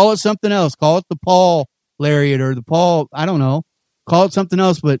 Call it something else. Call it the Paul lariat or the Paul, I don't know. Call it something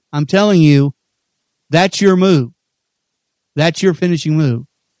else, but I'm telling you, that's your move. That's your finishing move.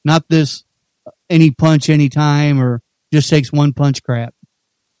 Not this any punch anytime or just takes one punch crap.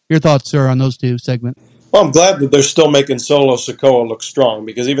 Your thoughts, sir, on those two segments? Well, I'm glad that they're still making Solo Sikoa look strong,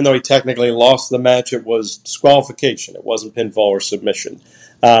 because even though he technically lost the match, it was disqualification. It wasn't pinfall or submission.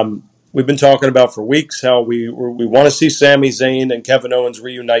 We've been talking about for weeks how we want to see Sami Zayn and Kevin Owens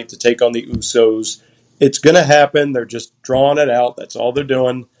reunite to take on the Usos. It's going to happen. They're just drawing it out. That's all they're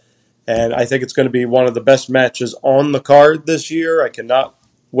doing. And I think it's going to be one of the best matches on the card this year. I cannot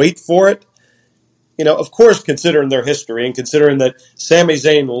wait for it. You know, of course, considering their history and considering that Sami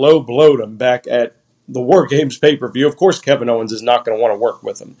Zayn low-blowed him back at the War Games pay-per-view, of course Kevin Owens is not going to want to work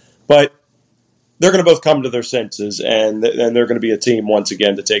with him. But they're going to both come to their senses, and they're going to be a team once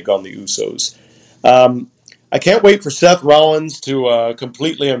again to take on the Usos. I can't wait for Seth Rollins to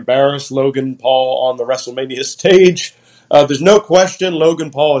completely embarrass Logan Paul on the WrestleMania stage. There's no question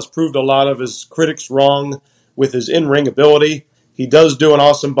Logan Paul has proved a lot of his critics wrong with his in-ring ability. He does do an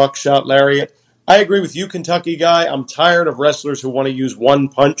awesome buckshot lariat. I agree with you, Kentucky guy. I'm tired of wrestlers who want to use one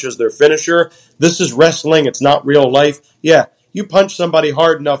punch as their finisher. This is wrestling. It's not real life. Yeah, you punch somebody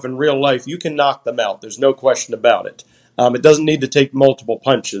hard enough in real life, you can knock them out. There's no question about it. It doesn't need to take multiple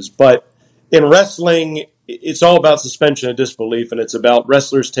punches. But in wrestling, it's all about suspension of disbelief, and it's about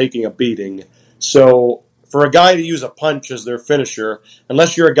wrestlers taking a beating. So for a guy to use a punch as their finisher,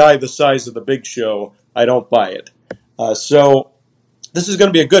 unless you're a guy the size of the Big Show, I don't buy it. So this is going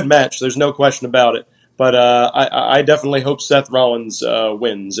to be a good match. There's no question about it. But I definitely hope Seth Rollins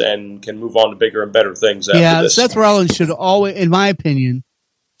wins and can move on to bigger and better things after this. Seth Rollins should always, in my opinion,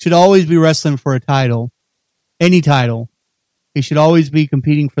 should always be wrestling for a title, any title. He should always be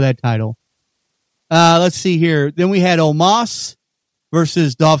competing for that title. Let's see here. Then we had Omos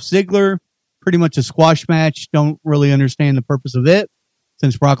versus Dolph Ziggler. Pretty much a squash match. Don't really understand the purpose of it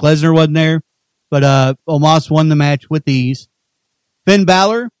since Brock Lesnar wasn't there. But Omos won the match with ease. Finn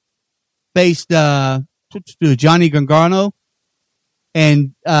Balor faced Johnny Gargano.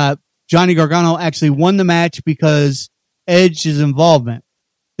 And Johnny Gargano actually won the match because Edge's involvement.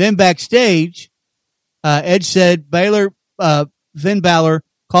 Then backstage, Edge said Finn Balor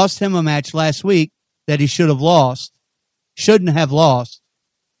cost him a match last week that he shouldn't have lost.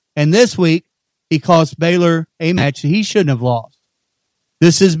 And this week, he cost Balor a match he shouldn't have lost.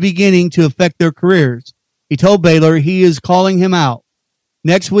 This is beginning to affect their careers. He told Baylor he is calling him out.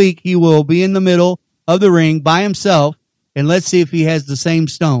 Next week, he will be in the middle of the ring by himself, and let's see if he has the same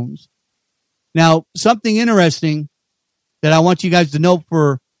stones. Now, something interesting that I want you guys to know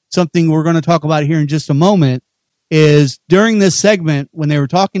for something we're going to talk about here in just a moment is during this segment when they were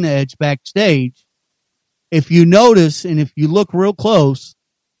talking to Edge backstage, if you notice and if you look real close,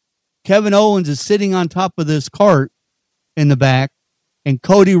 Kevin Owens is sitting on top of this cart in the back, and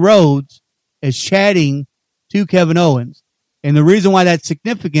Cody Rhodes is chatting to Kevin Owens. And the reason why that's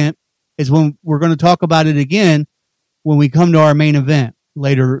significant is when we're going to talk about it again when we come to our main event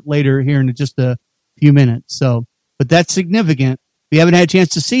later here in just a few minutes. So, but that's significant. If you haven't had a chance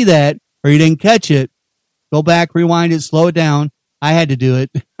to see that or you didn't catch it, go back, rewind it, slow it down. I had to do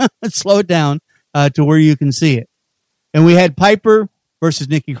it. Slow it down to where you can see it. And we had Piper versus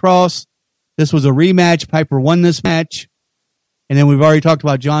Nikki Cross. This was a rematch. Piper won this match. And then we've already talked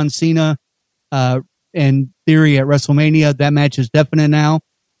about John Cena and Theory at WrestleMania. That match is definite now.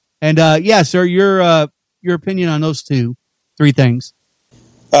 And yeah, sir, your opinion on those three things.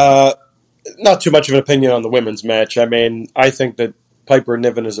 Not too much of an opinion on the women's match. I mean, I think that Piper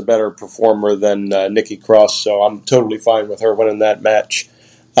Niven is a better performer than Nikki Cross, so I'm totally fine with her winning that match.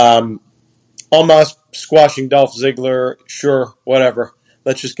 Almost squashing Dolph Ziggler, sure, whatever.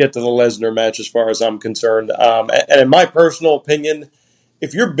 Let's just get to the Lesnar match as far as I'm concerned. And in my personal opinion,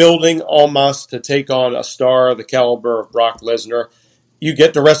 if you're building Almas to take on a star the caliber of Brock Lesnar, you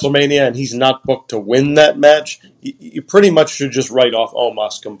get to WrestleMania and he's not booked to win that match, you pretty much should just write off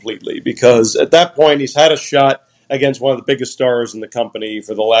Almas completely, because at that point he's had a shot against one of the biggest stars in the company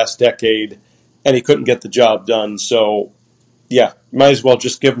for the last decade, and he couldn't get the job done. So, yeah, might as well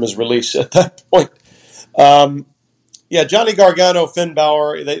just give him his release at that point. Yeah, Johnny Gargano, Finn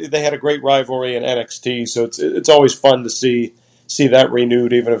Balor, they had a great rivalry in NXT, so it's always fun to see that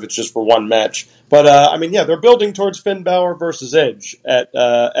renewed, even if it's just for one match. But, I mean, yeah, they're building towards Finn Balor versus Edge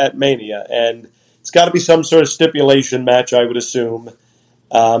at Mania, and it's got to be some sort of stipulation match, I would assume.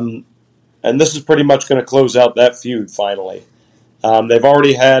 And this is pretty much going to close out that feud, finally. They've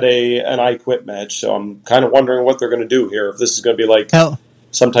already had an I Quit match, so I'm kind of wondering what they're going to do here, if this is going to be like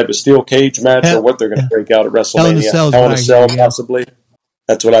some type of steel cage match or what they're going to break out at WrestleMania. Hell in a Cell, possibly.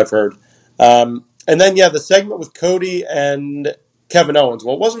 That's what I've heard. And then, yeah, the segment with Cody and Kevin Owens.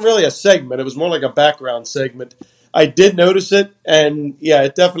 Well, it wasn't really a segment. It was more like a background segment. I did notice it, and, yeah,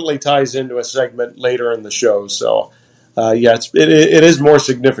 it definitely ties into a segment later in the show. So, yeah, it is more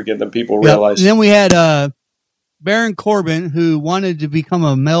significant than people realize. And then we had Baron Corbin, who wanted to become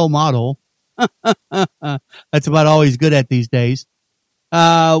a male model. That's about all he's good at these days.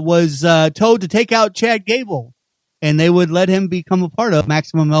 Was told to take out Chad Gable, and they would let him become a part of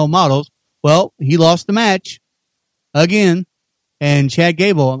Maximum Male Models. Well, he lost the match again, and Chad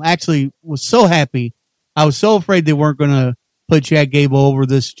Gable actually was so happy. I was so afraid they weren't going to put Chad Gable over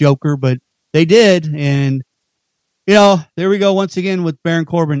this Joker, but they did, and you know, there we go once again with Baron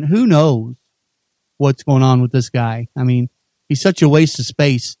Corbin. Who knows what's going on with this guy? I mean, he's such a waste of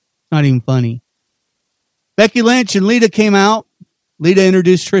space. It's not even funny. Becky Lynch and Lita came out. Lita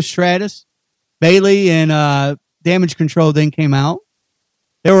introduced Trish Stratus. Bayley and Damage Control then came out.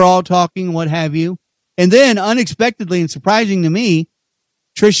 They were all talking, what have you. And then, unexpectedly and surprising to me,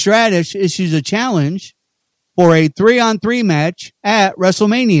 Trish Stratus issues a challenge for a 3-on-3 match at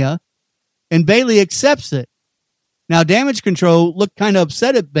WrestleMania, and Bayley accepts it. Now, Damage Control looked kind of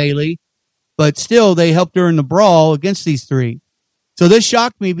upset at Bayley, but still, they helped her in the brawl against these three. So this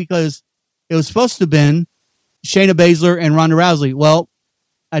shocked me because it was supposed to have been Shayna Baszler and Ronda Rousey. Well,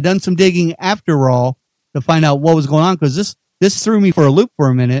 I done some digging after Raw to find out what was going on, because this threw me for a loop for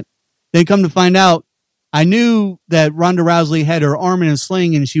a minute. Then come to find out, I knew that Ronda Rousey had her arm in a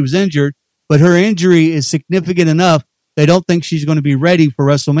sling and she was injured, but her injury is significant enough they don't think she's going to be ready for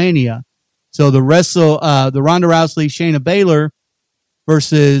WrestleMania. So the Ronda Rousey, Shayna Baszler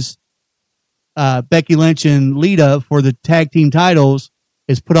versus Becky Lynch and Lita for the tag team titles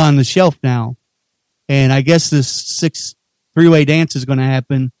is put on the shelf now. And I guess this three-way dance is going to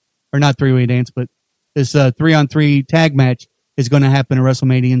happen, or not three-way dance, but this 3-on-3 tag match is going to happen at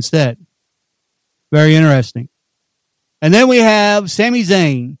WrestleMania instead. Very interesting. And then we have Sami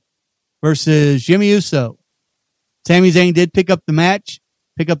Zayn versus Jimmy Uso. Sami Zayn did pick up the match,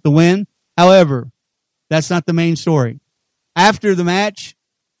 pick up the win. However, that's not the main story. After the match,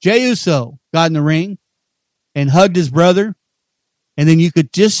 Jey Uso got in the ring and hugged his brother. And then you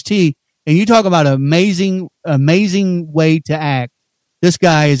could just see, and you talk about an amazing way to act. This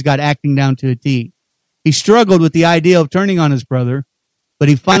guy has got acting down to a T. He struggled with the idea of turning on his brother, but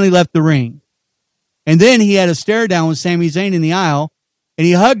he finally left the ring. And then he had a stare down with Sami Zayn in the aisle, and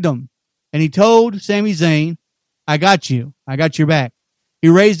he hugged him, and he told Sami Zayn, I got you. I got your back. He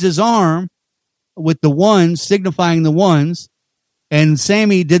raised his arm with the ones, signifying the ones, and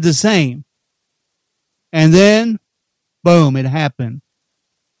Sami did the same. And then, boom, it happened.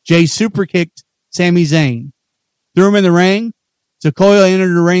 Jay super kicked Sami Zayn, threw him in the ring. Sequoia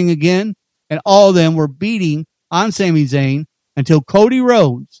entered the ring again, and all of them were beating on Sami Zayn until Cody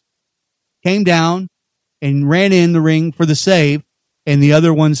Rhodes came down and ran in the ring for the save, and the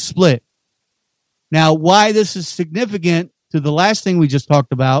other one split. Now, why this is significant to the last thing we just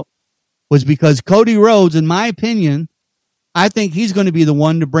talked about was because Cody Rhodes, in my opinion, I think he's going to be the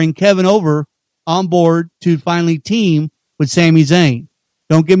one to bring Kevin over on board to finally team with Sami Zayn.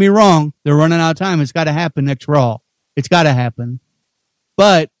 Don't get me wrong. They're running out of time. It's got to happen next Raw. It's got to happen.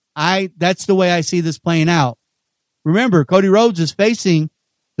 But that's the way I see this playing out. Remember, Cody Rhodes is facing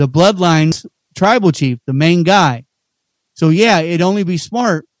the Bloodline's tribal chief, the main guy. So yeah, it'd only be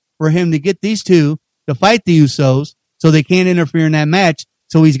smart for him to get these two to fight the Usos so they can't interfere in that match.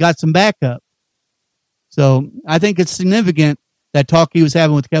 So he's got some backup. So I think it's significant that talk he was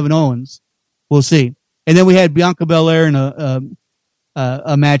having with Kevin Owens. We'll see. And then we had Bianca Belair in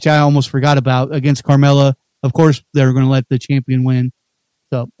a match I almost forgot about against Carmella. Of course, they're going to let the champion win.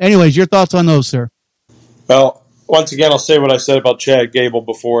 So anyways, your thoughts on those, sir? Well, once again, I'll say what I said about Chad Gable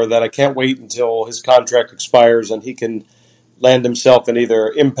before, that I can't wait until his contract expires and he can land himself in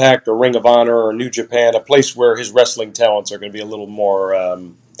either Impact or Ring of Honor or New Japan, a place where his wrestling talents are going to be a little more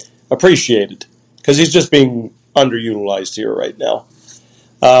appreciated, because he's just being underutilized here right now.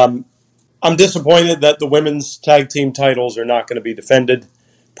 I'm disappointed that the women's tag team titles are not going to be defended.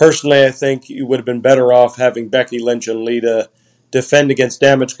 Personally, I think you would have been better off having Becky Lynch and Lita defend against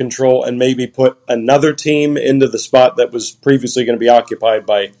Damage Control and maybe put another team into the spot that was previously going to be occupied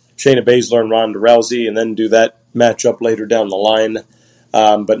by Shayna Baszler and Ronda Rousey, and then do that matchup later down the line.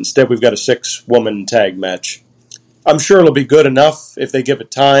 But instead, we've got a 6-woman tag match. I'm sure it'll be good enough if they give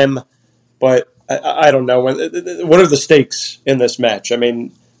it time, but I don't know. What are the stakes in this match? I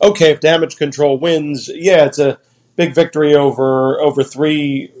mean, okay, if Damage Control wins, yeah, it's a big victory over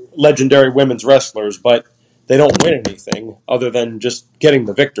 3 legendary women's wrestlers, but they don't win anything other than just getting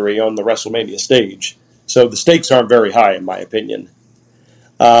the victory on the WrestleMania stage. So the stakes aren't very high, in my opinion.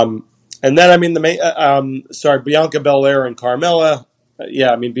 And then, I mean, Bianca Belair and Carmella.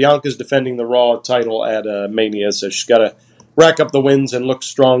 Yeah, I mean, Bianca's defending the Raw title at Mania, so she's got to rack up the wins and look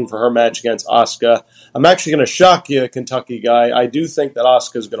strong for her match against Asuka. I'm actually going to shock you, Kentucky guy. I do think that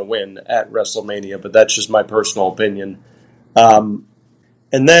Asuka's going to win at WrestleMania, but that's just my personal opinion.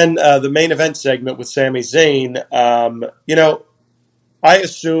 And then the main event segment with Sami Zayn. I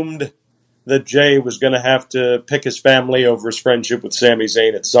assumed that Jay was going to have to pick his family over his friendship with Sami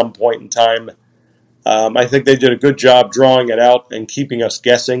Zayn at some point in time. I think they did a good job drawing it out and keeping us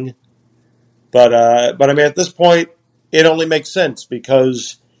guessing. But I mean, at this point, it only makes sense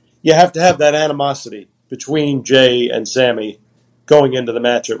because you have to have that animosity between Jay and Sami going into the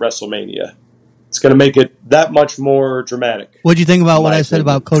match at WrestleMania. It's going to make it that much more dramatic. What do you think about what I said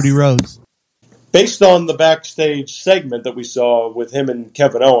about Cody Rhodes? Based on the backstage segment that we saw with him and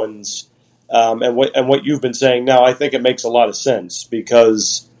Kevin Owens, and what you've been saying now, I think it makes a lot of sense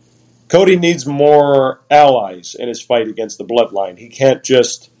because Cody needs more allies in his fight against the Bloodline. He can't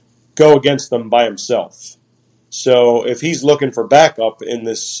just go against them by himself. So if he's looking for backup in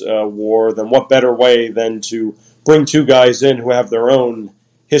this war, then what better way than to bring 2 guys in who have their own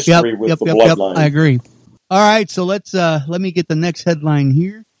history with the Bloodline? I agree. All right, so let me get the next headline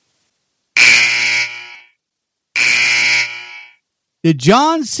here. Did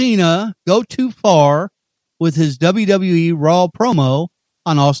John Cena go too far with his WWE Raw promo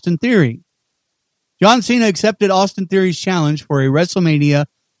on Austin Theory? John Cena accepted Austin Theory's challenge for a WrestleMania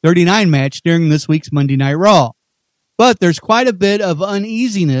 39 match during this week's Monday Night Raw. But there's quite a bit of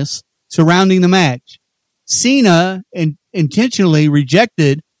uneasiness surrounding the match. Cena intentionally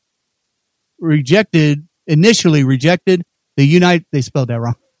rejected the United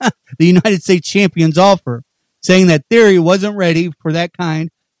States Champion's offer, saying that Theory wasn't ready for that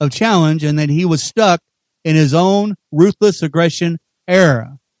kind of challenge and that he was stuck in his own ruthless aggression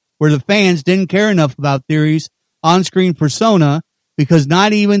era, where the fans didn't care enough about Theory's on-screen persona because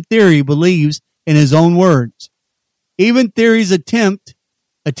not even Theory believes in his own words. Even Theory's attempts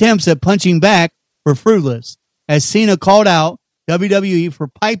at punching back were fruitless, as Cena called out WWE for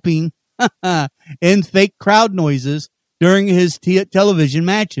piping in fake crowd noises during his television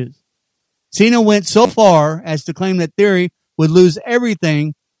matches. Cena went so far as to claim that Theory would lose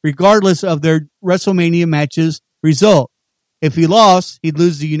everything regardless of their WrestleMania match's result. If he lost, he'd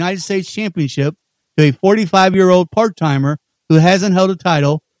lose the United States Championship to a 45-year-old part-timer who hasn't held a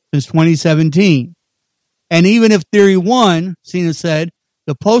title since 2017. And even if Theory won, Cena said,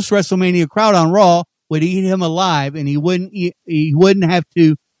 the post-WrestleMania crowd on Raw would eat him alive, and he wouldn't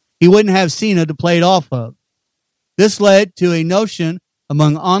have Cena to play it off of. This led to a notion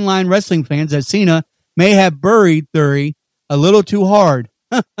among online wrestling fans that Cena may have buried Theory a little too hard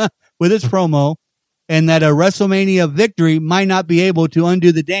with his promo, and that a WrestleMania victory might not be able to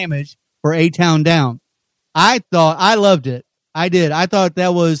undo the damage for A-Town Down. I loved it. I did. I thought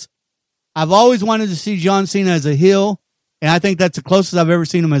that was, I've always wanted to see John Cena as a heel, and I think that's the closest I've ever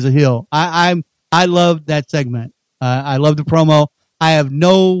seen him as a heel. I loved that segment. I loved the promo. I'm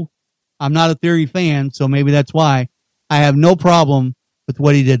not a Theory fan, so maybe that's why. I have no problem with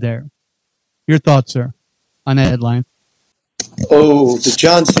what he did there. Your thoughts, sir, on that headline? Oh, did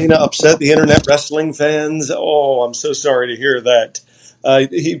John Cena upset the internet wrestling fans? Oh, I'm so sorry to hear that.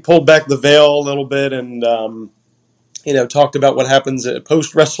 He pulled back the veil a little bit and, talked about what happens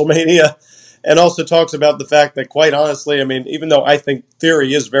post WrestleMania, and also talks about the fact that, quite honestly, I mean, even though I think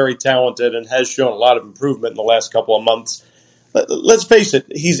Theory is very talented and has shown a lot of improvement in the last couple of months, let's face it,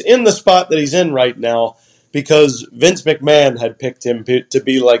 he's in the spot that he's in right now because Vince McMahon had picked him to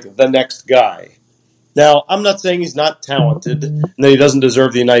be like the next guy. Now, I'm not saying he's not talented and that he doesn't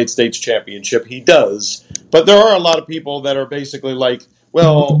deserve the United States Championship. He does. But there are a lot of people that are basically like,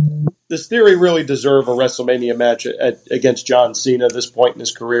 well, does Theory really deserve a WrestleMania match against John Cena at this point in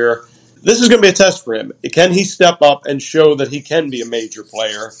his career? This is going to be a test for him. Can he step up and show that he can be a major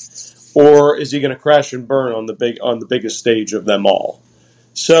player? Or is he going to crash and burn on the biggest stage of them all?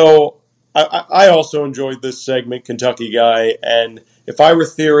 So I also enjoyed this segment, Kentucky Guy, and if I were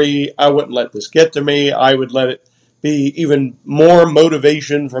Theory, I wouldn't let this get to me. I would let it be even more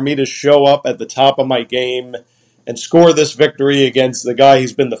motivation for me to show up at the top of my game and score this victory against the guy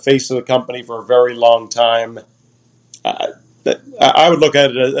who's been the face of the company for a very long time. I would look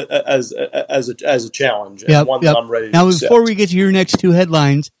at it as a challenge and one that I'm ready to accept. Now, before we get to your next two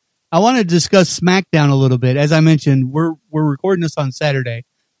headlines, I want to discuss SmackDown a little bit. As I mentioned, we're recording this on Saturday,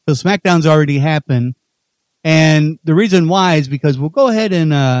 so SmackDown's already happened. And the reason why is because we'll go ahead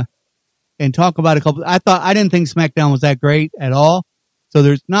and talk about a couple. I didn't think SmackDown was that great at all, so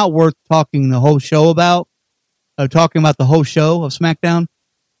there's not worth talking the whole show about. Talking about the whole show of SmackDown,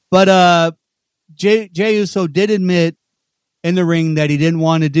 but Jey Uso did admit in the ring that he didn't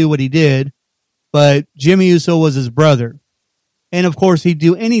want to do what he did, but Jimmy Uso was his brother, and of course he'd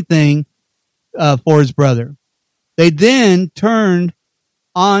do anything for his brother. They then turned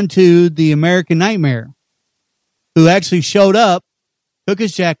onto the American Nightmare, who actually showed up, took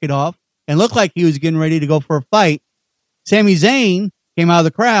his jacket off, and looked like he was getting ready to go for a fight. Sami Zayn came out of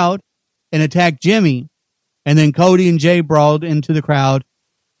the crowd and attacked Jimmy. And then Cody and Jay brawled into the crowd.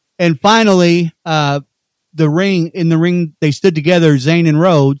 And finally, in the ring, they stood together, Zayn and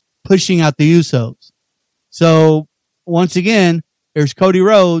Rhodes, pushing out the Usos. So, once again, there's Cody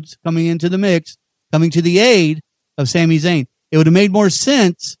Rhodes coming into the mix, coming to the aid of Sami Zayn. It would have made more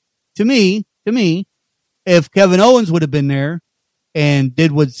sense to me, if Kevin Owens would have been there and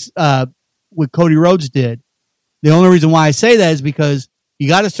did what Cody Rhodes did. The only reason why I say that is because you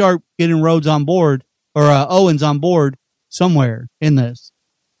got to start getting Rhodes on board, or Owens on board somewhere in this.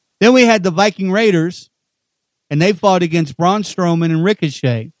 Then we had the Viking Raiders, and they fought against Braun Strowman and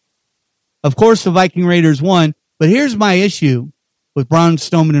Ricochet. Of course, the Viking Raiders won, but here's my issue with Braun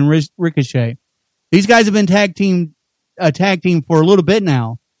Strowman and Ricochet. These guys have been a tag team for a little bit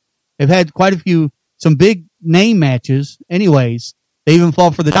now. They've had quite some big name matches. Anyways, they even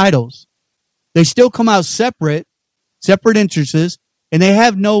fought for the titles. They still come out separate entrances, and they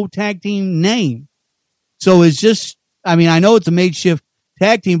have no tag team name. So it's just, I mean, I know it's a makeshift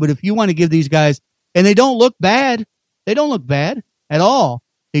tag team, but if you want to give these guys, and they don't look bad at all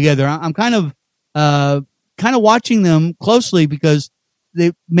together. I'm kind of watching them closely because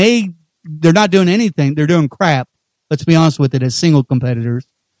they're not doing anything. They're doing crap. Let's be honest with it, as single competitors.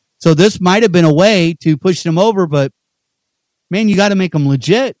 So this might have been a way to push them over, but man, you got to make them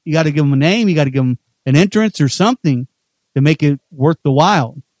legit. You got to give them a name. You got to give them an entrance or something to make it worth the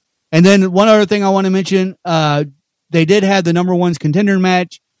while. And then one other thing I want to mention, they did have the number one contender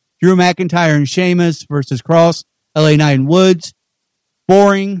match, Drew McIntyre and Sheamus versus Cross, LA Knight and Woods.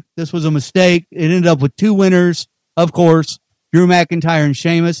 Boring. This was a mistake. It ended up with two winners, of course, Drew McIntyre and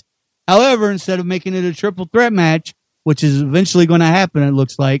Sheamus. However, instead of making it a triple threat match, which is eventually going to happen, it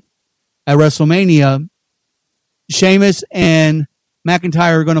looks like, at WrestleMania, Sheamus and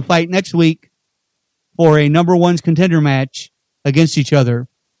McIntyre are going to fight next week for a number one contender match against each other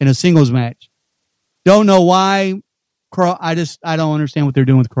in a singles match. Don't know why. I don't understand what they're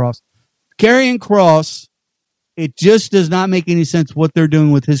doing with Cross. Karrion Kross it just does not make any sense what they're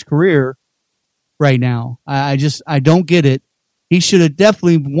doing with his career right now. I don't get it. He should have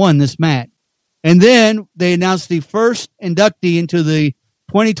definitely won this match. And then they announced the first inductee into the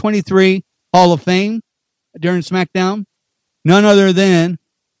 2023 Hall of Fame during SmackDown. None other than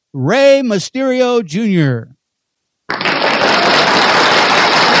Rey Mysterio Jr.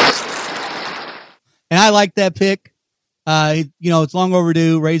 And I like that pick. It's long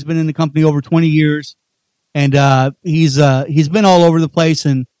overdue. Ray's been in the company over 20 years, and he's been all over the place,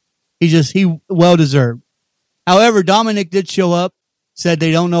 and he well deserved. However, Dominic did show up, said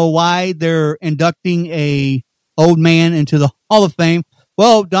they don't know why they're inducting a old man into the Hall of Fame.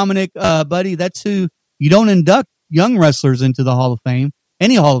 Well, Dominic, buddy, that's who you don't induct young wrestlers into the Hall of Fame,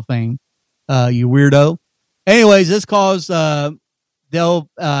 any Hall of Fame, you weirdo. Anyways, this caused Del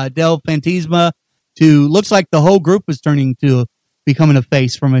Fantasma to, looks like the whole group was turning to becoming a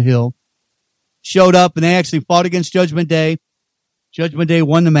face from a heel. Showed up and they actually fought against Judgment Day. Judgment Day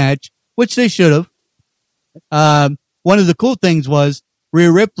won the match, which they should have. One of the cool things was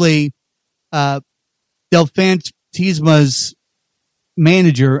Rhea Ripley, Del Fantasma's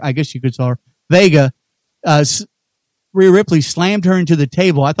manager, I guess you could call her, Vega, Rhea Ripley slammed her into the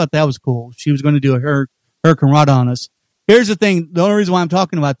table. I thought that was cool. She was going to do a Hurricane Rana on us. Here's the thing. The only reason why I'm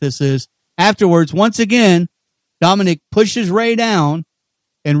talking about this is afterwards, once again, Dominic pushes Ray down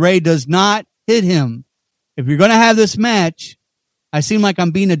and Ray does not hit him. If you're going to have this match, I seem like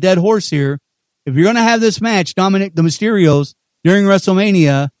I'm beating a dead horse here. If you're going to have this match, Dominic, the Mysterios, during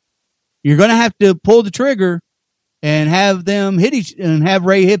WrestleMania, you're going to have to pull the trigger and have them and have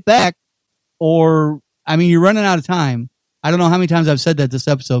Ray hit back, or, I mean, you're running out of time. I don't know how many times I've said that this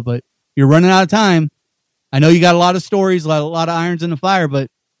episode, but you're running out of time. I know you got a lot of stories, a lot of irons in the fire, but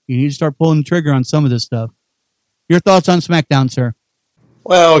you need to start pulling the trigger on some of this stuff. Your thoughts on SmackDown, sir?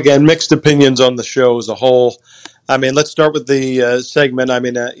 Well, again, mixed opinions on the show as a whole. I mean, let's start with the segment. I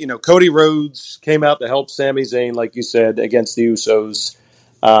mean, Cody Rhodes came out to help Sami Zayn, like you said, against the Usos.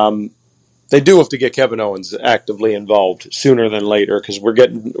 They do have to get Kevin Owens actively involved sooner than later because we're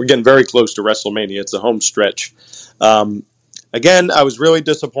getting very close to WrestleMania. It's a home stretch. Again, I was really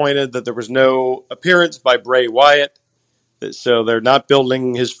disappointed that there was no appearance by Bray Wyatt. So they're not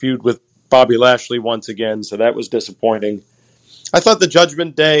building his feud with Bobby Lashley once again. So that was disappointing. I thought the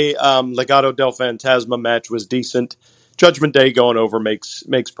Judgment Day Legado del Fantasma match was decent. Judgment Day going over makes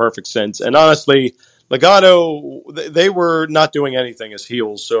perfect sense. And honestly, Legado, they were not doing anything as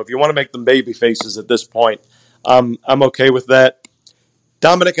heels. So if you want to make them baby faces at this point, I'm okay with that.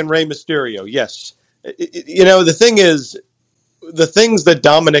 Dominic and Rey Mysterio, yes. The thing is, the things that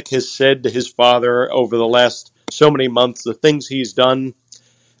Dominic has said to his father over the last so many months, the things he's done,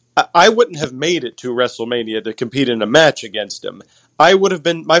 I wouldn't have made it to WrestleMania to compete in a match against him.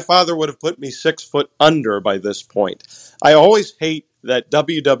 My father would have put me 6 foot under by this point. I always hate that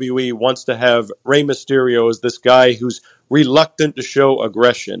WWE wants to have Rey Mysterio as this guy who's reluctant to show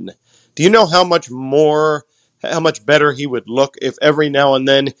aggression. Do you know how much better he would look if every now and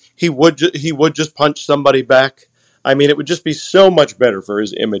then he would just punch somebody back? I mean, it would just be so much better for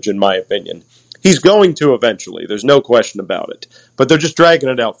his image, in my opinion. He's going to eventually. There's no question about it. But they're just dragging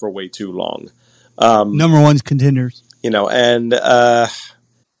it out for way too long. Number one's contenders. Well, yeah,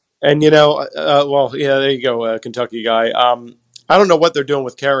 there you go, Kentucky guy. I don't know what they're doing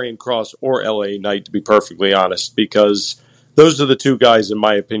with Karrion Kross or LA Knight, to be perfectly honest, because those are the two guys, in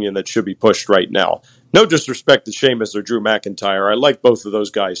my opinion, that should be pushed right now. No disrespect to Sheamus or Drew McIntyre. I like both of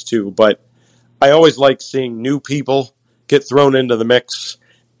those guys too, but I always like seeing new people get thrown into the mix.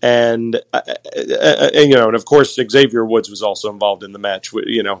 And of course, Xavier Woods was also involved in the match,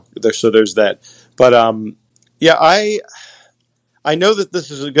 so there's that. But, I know that this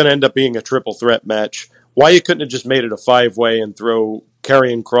is going to end up being a triple threat match. Why you couldn't have just made it a 5-way and throw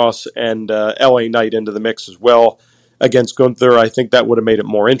Karrion Kross and LA Knight into the mix as well against Gunther? I think that would have made it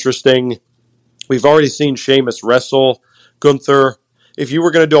more interesting. We've already seen Sheamus wrestle Gunther. If you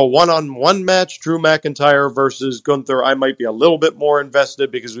were going to do a one-on-one match, Drew McIntyre versus Gunther, I might be a little bit more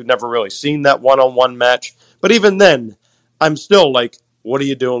invested because we've never really seen that one-on-one match. But even then, I'm still like, what are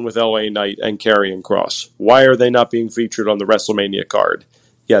you doing with LA Knight and Karrion Kross? Why are they not being featured on the WrestleMania card?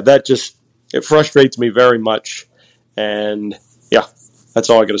 Yeah, it frustrates me very much. And yeah, that's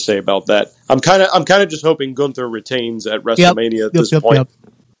all I got to say about that. I'm kind of just hoping Gunther retains at WrestleMania at this point.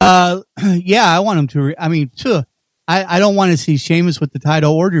 Yeah, I want him to. I don't want to see Sheamus with the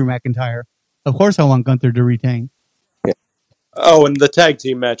title or Drew McIntyre. Of course, I want Gunther to retain. Yeah. Oh, and the tag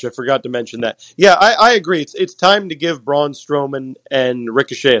team match, I forgot to mention that. Yeah, I agree. It's time to give Braun Strowman and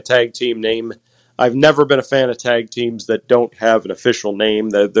Ricochet a tag team name. I've never been a fan of tag teams that don't have an official name.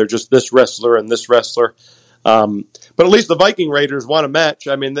 They're just this wrestler and this wrestler. But at least the Viking Raiders want a match.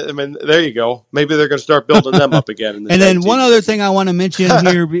 I mean, there you go. Maybe they're going to start building them up again. In the and then tag one team other division. thing I want to mention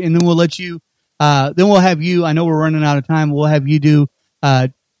here, and then we'll let you. Then we'll have you. I know we're running out of time. We'll have you do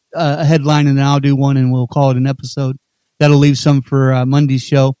a headline, and then I'll do one, and we'll call it an episode. That'll leave some for Monday's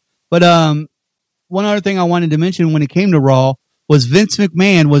show. But one other thing I wanted to mention when it came to Raw was Vince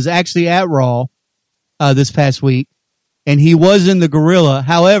McMahon was actually at Raw this past week, and he was in the Gorilla.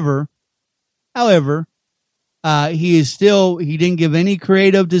 However, he didn't give any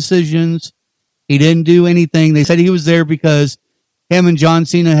creative decisions. He didn't do anything. They said he was there because him and John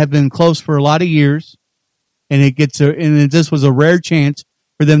Cena have been close for a lot of years, and this was a rare chance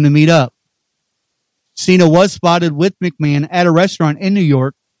for them to meet up. Cena was spotted with McMahon at a restaurant in New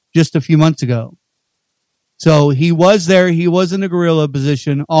York just a few months ago. So he was there. He was in the gorilla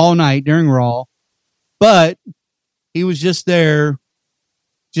position all night during Raw, but he was just there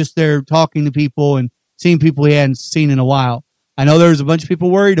talking to people and seeing people he hadn't seen in a while. I know there was a bunch of people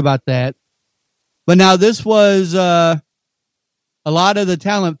worried about that. But now this was, a lot of the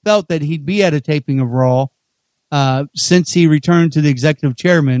talent felt that he'd be at a taping of Raw, since he returned to the executive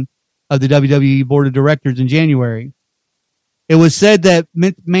chairman of the WWE board of directors in January. It was said that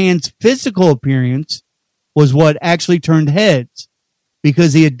McMahon's physical appearance was what actually turned heads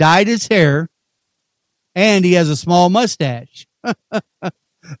because he had dyed his hair and he has a small mustache,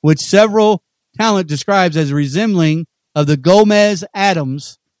 which several talent describes as resembling of the Gomez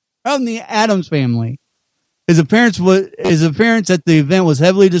Adams from the Adams family. His appearance at the event was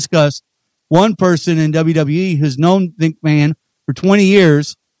heavily discussed. One person in WWE who's known McMahon for 20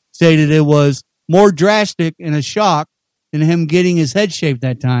 years stated it was more drastic and a shock than him getting his head shaved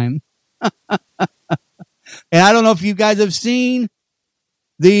that time. And I don't know if you guys have seen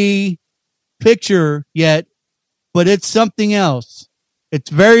the picture yet, but it's something else. It's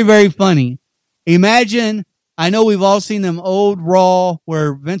very, very funny. Imagine, I know we've all seen them old Raw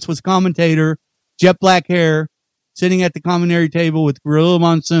where Vince was commentator, jet black hair, sitting at the commentary table with Gorilla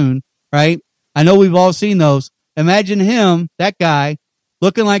Monsoon, right? I know we've all seen those. Imagine him, that guy,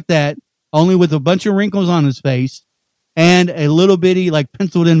 looking like that, only with a bunch of wrinkles on his face and a little bitty, like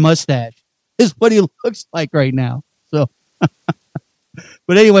penciled in mustache. Is what he looks like right now. So,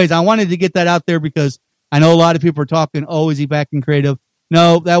 but anyways, I wanted to get that out there because I know a lot of people are talking, oh, is he back in creative?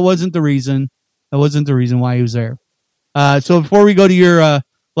 No, that wasn't the reason. That wasn't the reason why he was there. So before we go to your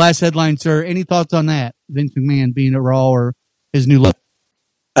last headline, sir, any thoughts on that? Vince McMahon being at Raw or his new look?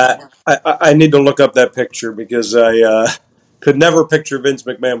 I need to look up that picture because I could never picture Vince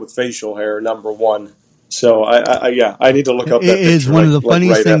McMahon with facial hair, number one. So I need to look up that picture. It is one of the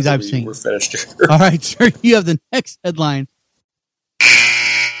funniest right things I've seen. We're finished here. All right, sir, you have the next headline.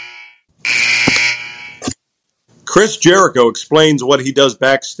 Chris Jericho explains what he does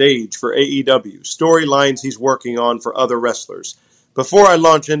backstage for AEW, storylines he's working on for other wrestlers. Before I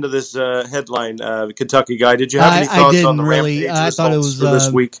launch into this headline, Kentucky guy, did you have any thoughts on the Rampage results for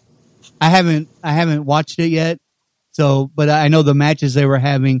this week? I haven't watched it yet, but I know the matches they were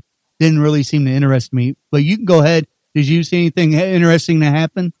having didn't really seem to interest me. But you can go ahead. Did you see anything interesting that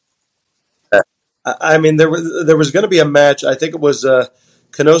happened? I mean, there was going to be a match. I think it was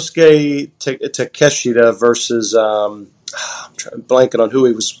Konosuke Takeshita versus I'm blanking on who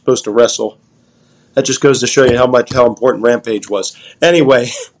he was supposed to wrestle. That just goes to show you how important Rampage was. Anyway,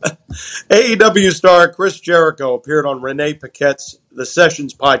 AEW star Chris Jericho appeared on Renee Paquette's The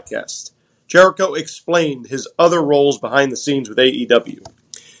Sessions podcast. Jericho explained his other roles behind the scenes with AEW.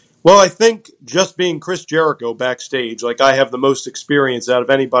 Well, I think just being Chris Jericho backstage, like I have the most experience out of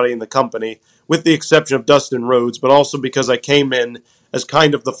anybody in the company, with the exception of Dustin Rhodes, but also because I came in as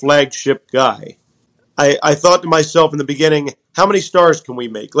kind of the flagship guy. I thought to myself in the beginning, how many stars can we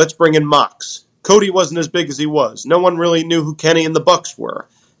make? Let's bring in Mox. Cody wasn't as big as he was. No one really knew who Kenny and the Bucks were.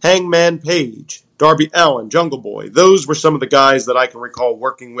 Hangman Page, Darby Allin, Jungle Boy. Those were some of the guys that I can recall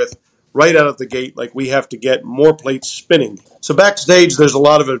working with right out of the gate, like we have to get more plates spinning. So backstage, there's a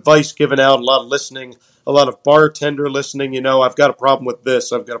lot of advice given out, a lot of listening, a lot of bartender listening. You know, I've got a problem with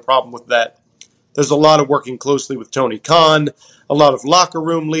this, I've got a problem with that. There's a lot of working closely with Tony Khan, a lot of locker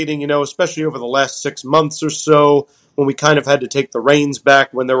room leading, you know, especially over the last 6 months or so, when we kind of had to take the reins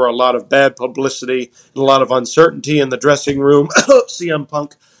back, when there were a lot of bad publicity and a lot of uncertainty in the dressing room. CM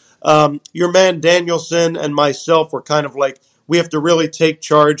Punk. Your man Danielson and myself were kind of like, we have to really take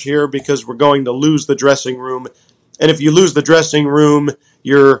charge here because we're going to lose the dressing room. And if you lose the dressing room,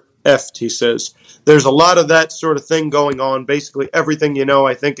 you're effed, he says. There's a lot of that sort of thing going on. Basically everything, you know,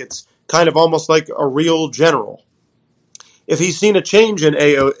 I think it's kind of almost like a real general. if he's seen a change in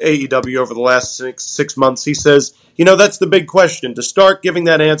AEW over the last six months, he says, that's the big question. To start giving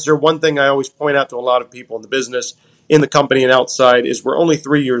that answer, one thing I always point out to a lot of people in the business, in the company and outside, is we're only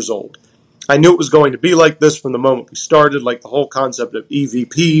 3 years old. I knew it was going to be like this from the moment we started, like the whole concept of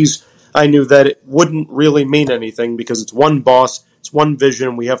EVPs. I knew that it wouldn't really mean anything because it's one boss, it's one vision,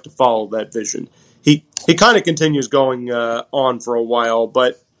 and we have to follow that vision. He kind of continues going on for a while,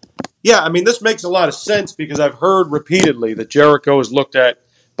 but yeah, I mean, this makes a lot of sense because I've heard repeatedly that Jericho is looked at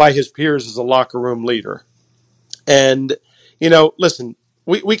by his peers as a locker room leader. And, listen,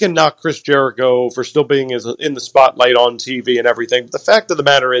 we can knock Chris Jericho for still being in the spotlight on TV and everything. But the fact of the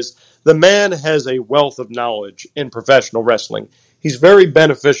matter is, the man has a wealth of knowledge in professional wrestling. He's very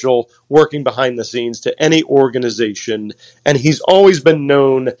beneficial working behind the scenes to any organization, and he's always been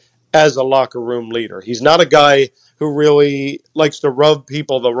known as a locker room leader. He's not a guy who really likes to rub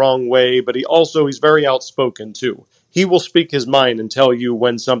people the wrong way, but he's very outspoken too. He will speak his mind and tell you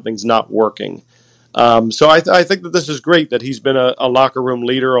when something's not working. So I think that this is great that he's been a locker room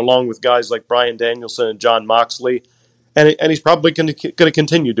leader along with guys like Bryan Danielson and John Moxley, and he's probably going to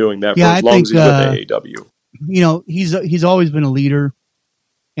continue doing that for as long as he's with AEW. He's always been a leader,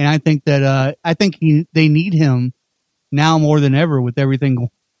 and I think that they need him now more than ever with everything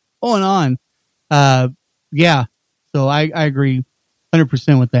going on. So I agree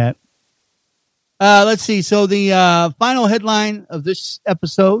 100% with that. Let's see. So the final headline of this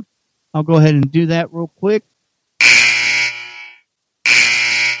episode, I'll go ahead and do that real quick.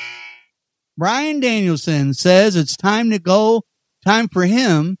 Bryan Danielson says it's time for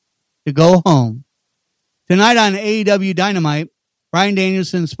him to go home. Tonight on AEW Dynamite, Bryan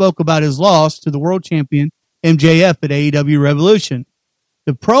Danielson spoke about his loss to the world champion MJF at AEW Revolution.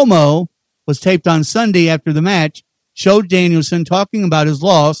 The promo was taped on Sunday after the match, showed Danielson talking about his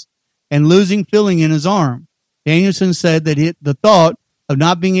loss and losing feeling in his arm. Danielson said that the thought of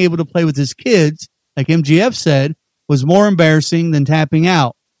not being able to play with his kids, like MJF said, was more embarrassing than tapping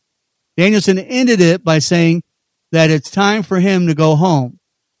out. Danielson ended it by saying that it's time for him to go home.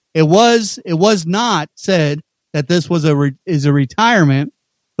 It was not said that this was a retirement,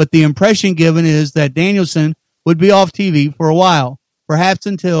 but the impression given is that Danielson would be off TV for a while, perhaps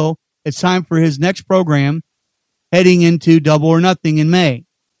until it's time for his next program heading into Double or Nothing in May.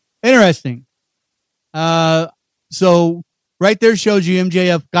 Interesting. So right there shows you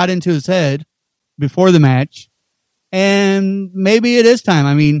MJF got into his head before the match, and maybe it is time.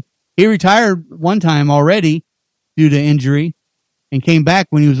 I mean, he retired one time already due to injury and came back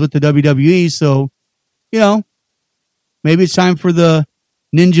when he was with the WWE. So, maybe it's time for the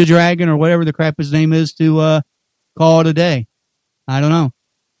Ninja Dragon or whatever the crap his name is to call it a day. I don't know.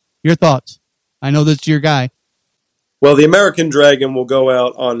 Your thoughts? I know that's your guy. Well, the American Dragon will go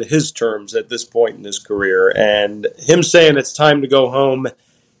out on his terms at this point in his career, and him saying it's time to go home,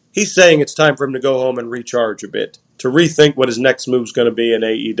 he's saying it's time for him to go home and recharge a bit, to rethink what his next move's going to be in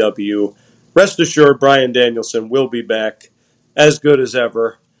AEW. Rest assured, Bryan Danielson will be back as good as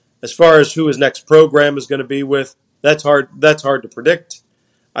ever. As far as who his next program is going to be with, that's hard to predict.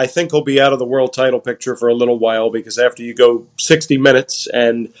 I think he'll be out of the world title picture for a little while because after you go 60 minutes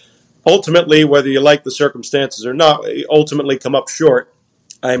and ultimately, whether you like the circumstances or not, ultimately come up short.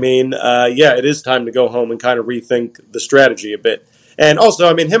 I mean, it is time to go home and kind of rethink the strategy a bit. And also,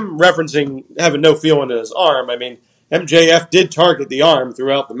 I mean, him referencing having no feeling in his arm, I mean, MJF did target the arm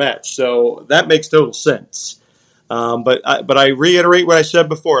throughout the match, so that makes total sense. But I reiterate what I said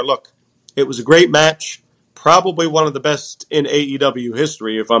before. Look, it was a great match, probably one of the best in AEW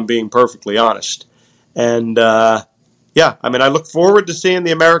history, if I'm being perfectly honest. And I mean, I look forward to seeing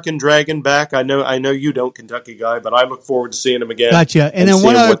the American Dragon back. I know you don't, Kentucky guy, but I look forward to seeing him again. Gotcha. And then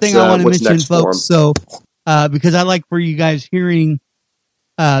one other thing I want to mention, folks, so because I like for you guys hearing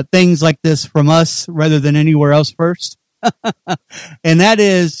things like this from us rather than anywhere else first. And that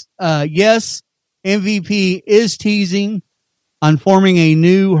is, yes, MVP is teasing on forming a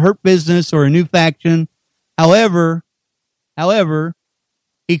new Hurt Business or a new faction. However,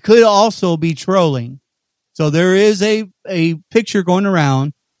 he could also be trolling. So there is a picture going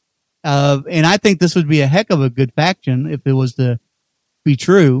around and I think this would be a heck of a good faction if it was to be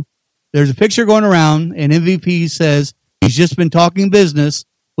true. There's a picture going around and MVP says he's just been talking business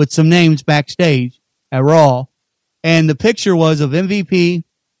with some names backstage at Raw. And the picture was of MVP,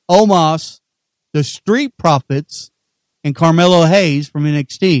 Omos, the Street Profits, and Carmelo Hayes from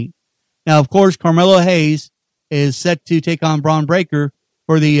NXT. Now, of course, Carmelo Hayes is set to take on Braun Breaker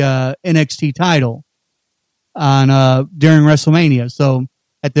for the NXT title on during WrestleMania. So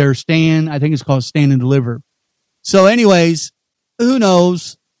at their stand, I think it's called Stand and Deliver. So anyways, who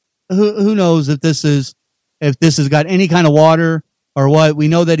knows? Who knows if this is if this has got any kind of water or what. We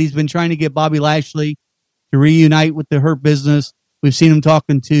know that he's been trying to get Bobby Lashley to reunite with the Hurt Business. We've seen him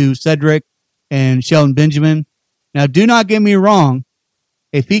talking to Cedric and Shelton Benjamin. Now, do not get me wrong.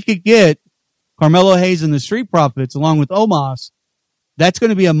 If he could get Carmelo Hayes and the Street Profits along with Omos, that's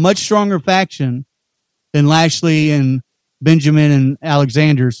going to be a much stronger faction than Lashley and Benjamin and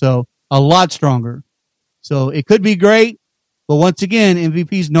Alexander. So a lot stronger. So it could be great. But once again,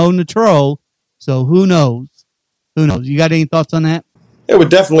 MVP's known to troll. So who knows? Who knows? You got any thoughts on that? It would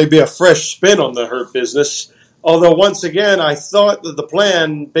definitely be a fresh spin on the Hurt Business. Although, once again, I thought that the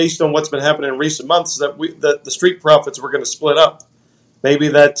plan, based on what's been happening in recent months, that the Street Profits were going to split up. Maybe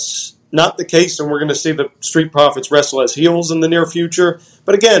that's not the case, and we're going to see the Street Profits wrestle as heels in the near future.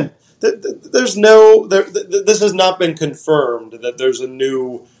 But again, this has not been confirmed that there's a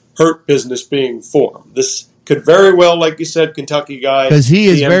new Hurt Business being formed. This could very well, like you said, Kentucky guy, because he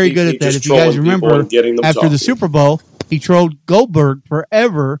is very good at that. If you guys remember, after the Super Bowl, he trolled Goldberg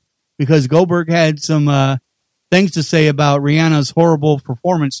forever because Goldberg had some things to say about Rihanna's horrible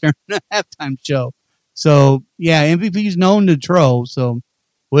performance during the halftime show. So, yeah, MVP's known to troll, so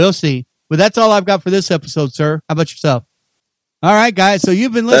we'll see. But that's all I've got for this episode, sir. How about yourself? All right, guys, so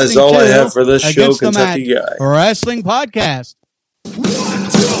you've been listening to That's all I have for this show, Against the Kentucky Mat Guy. Wrestling Podcast. 1, 2, 3,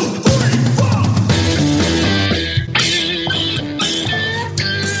 4.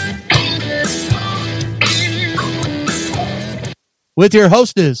 With your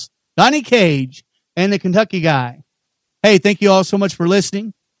hostess, Donnie Cage and the Kentucky Guy. Hey, thank you all so much for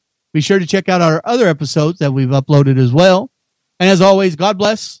listening. Be sure to check out our other episodes that we've uploaded as well. And as always, God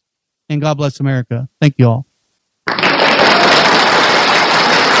bless and God bless America. Thank you all.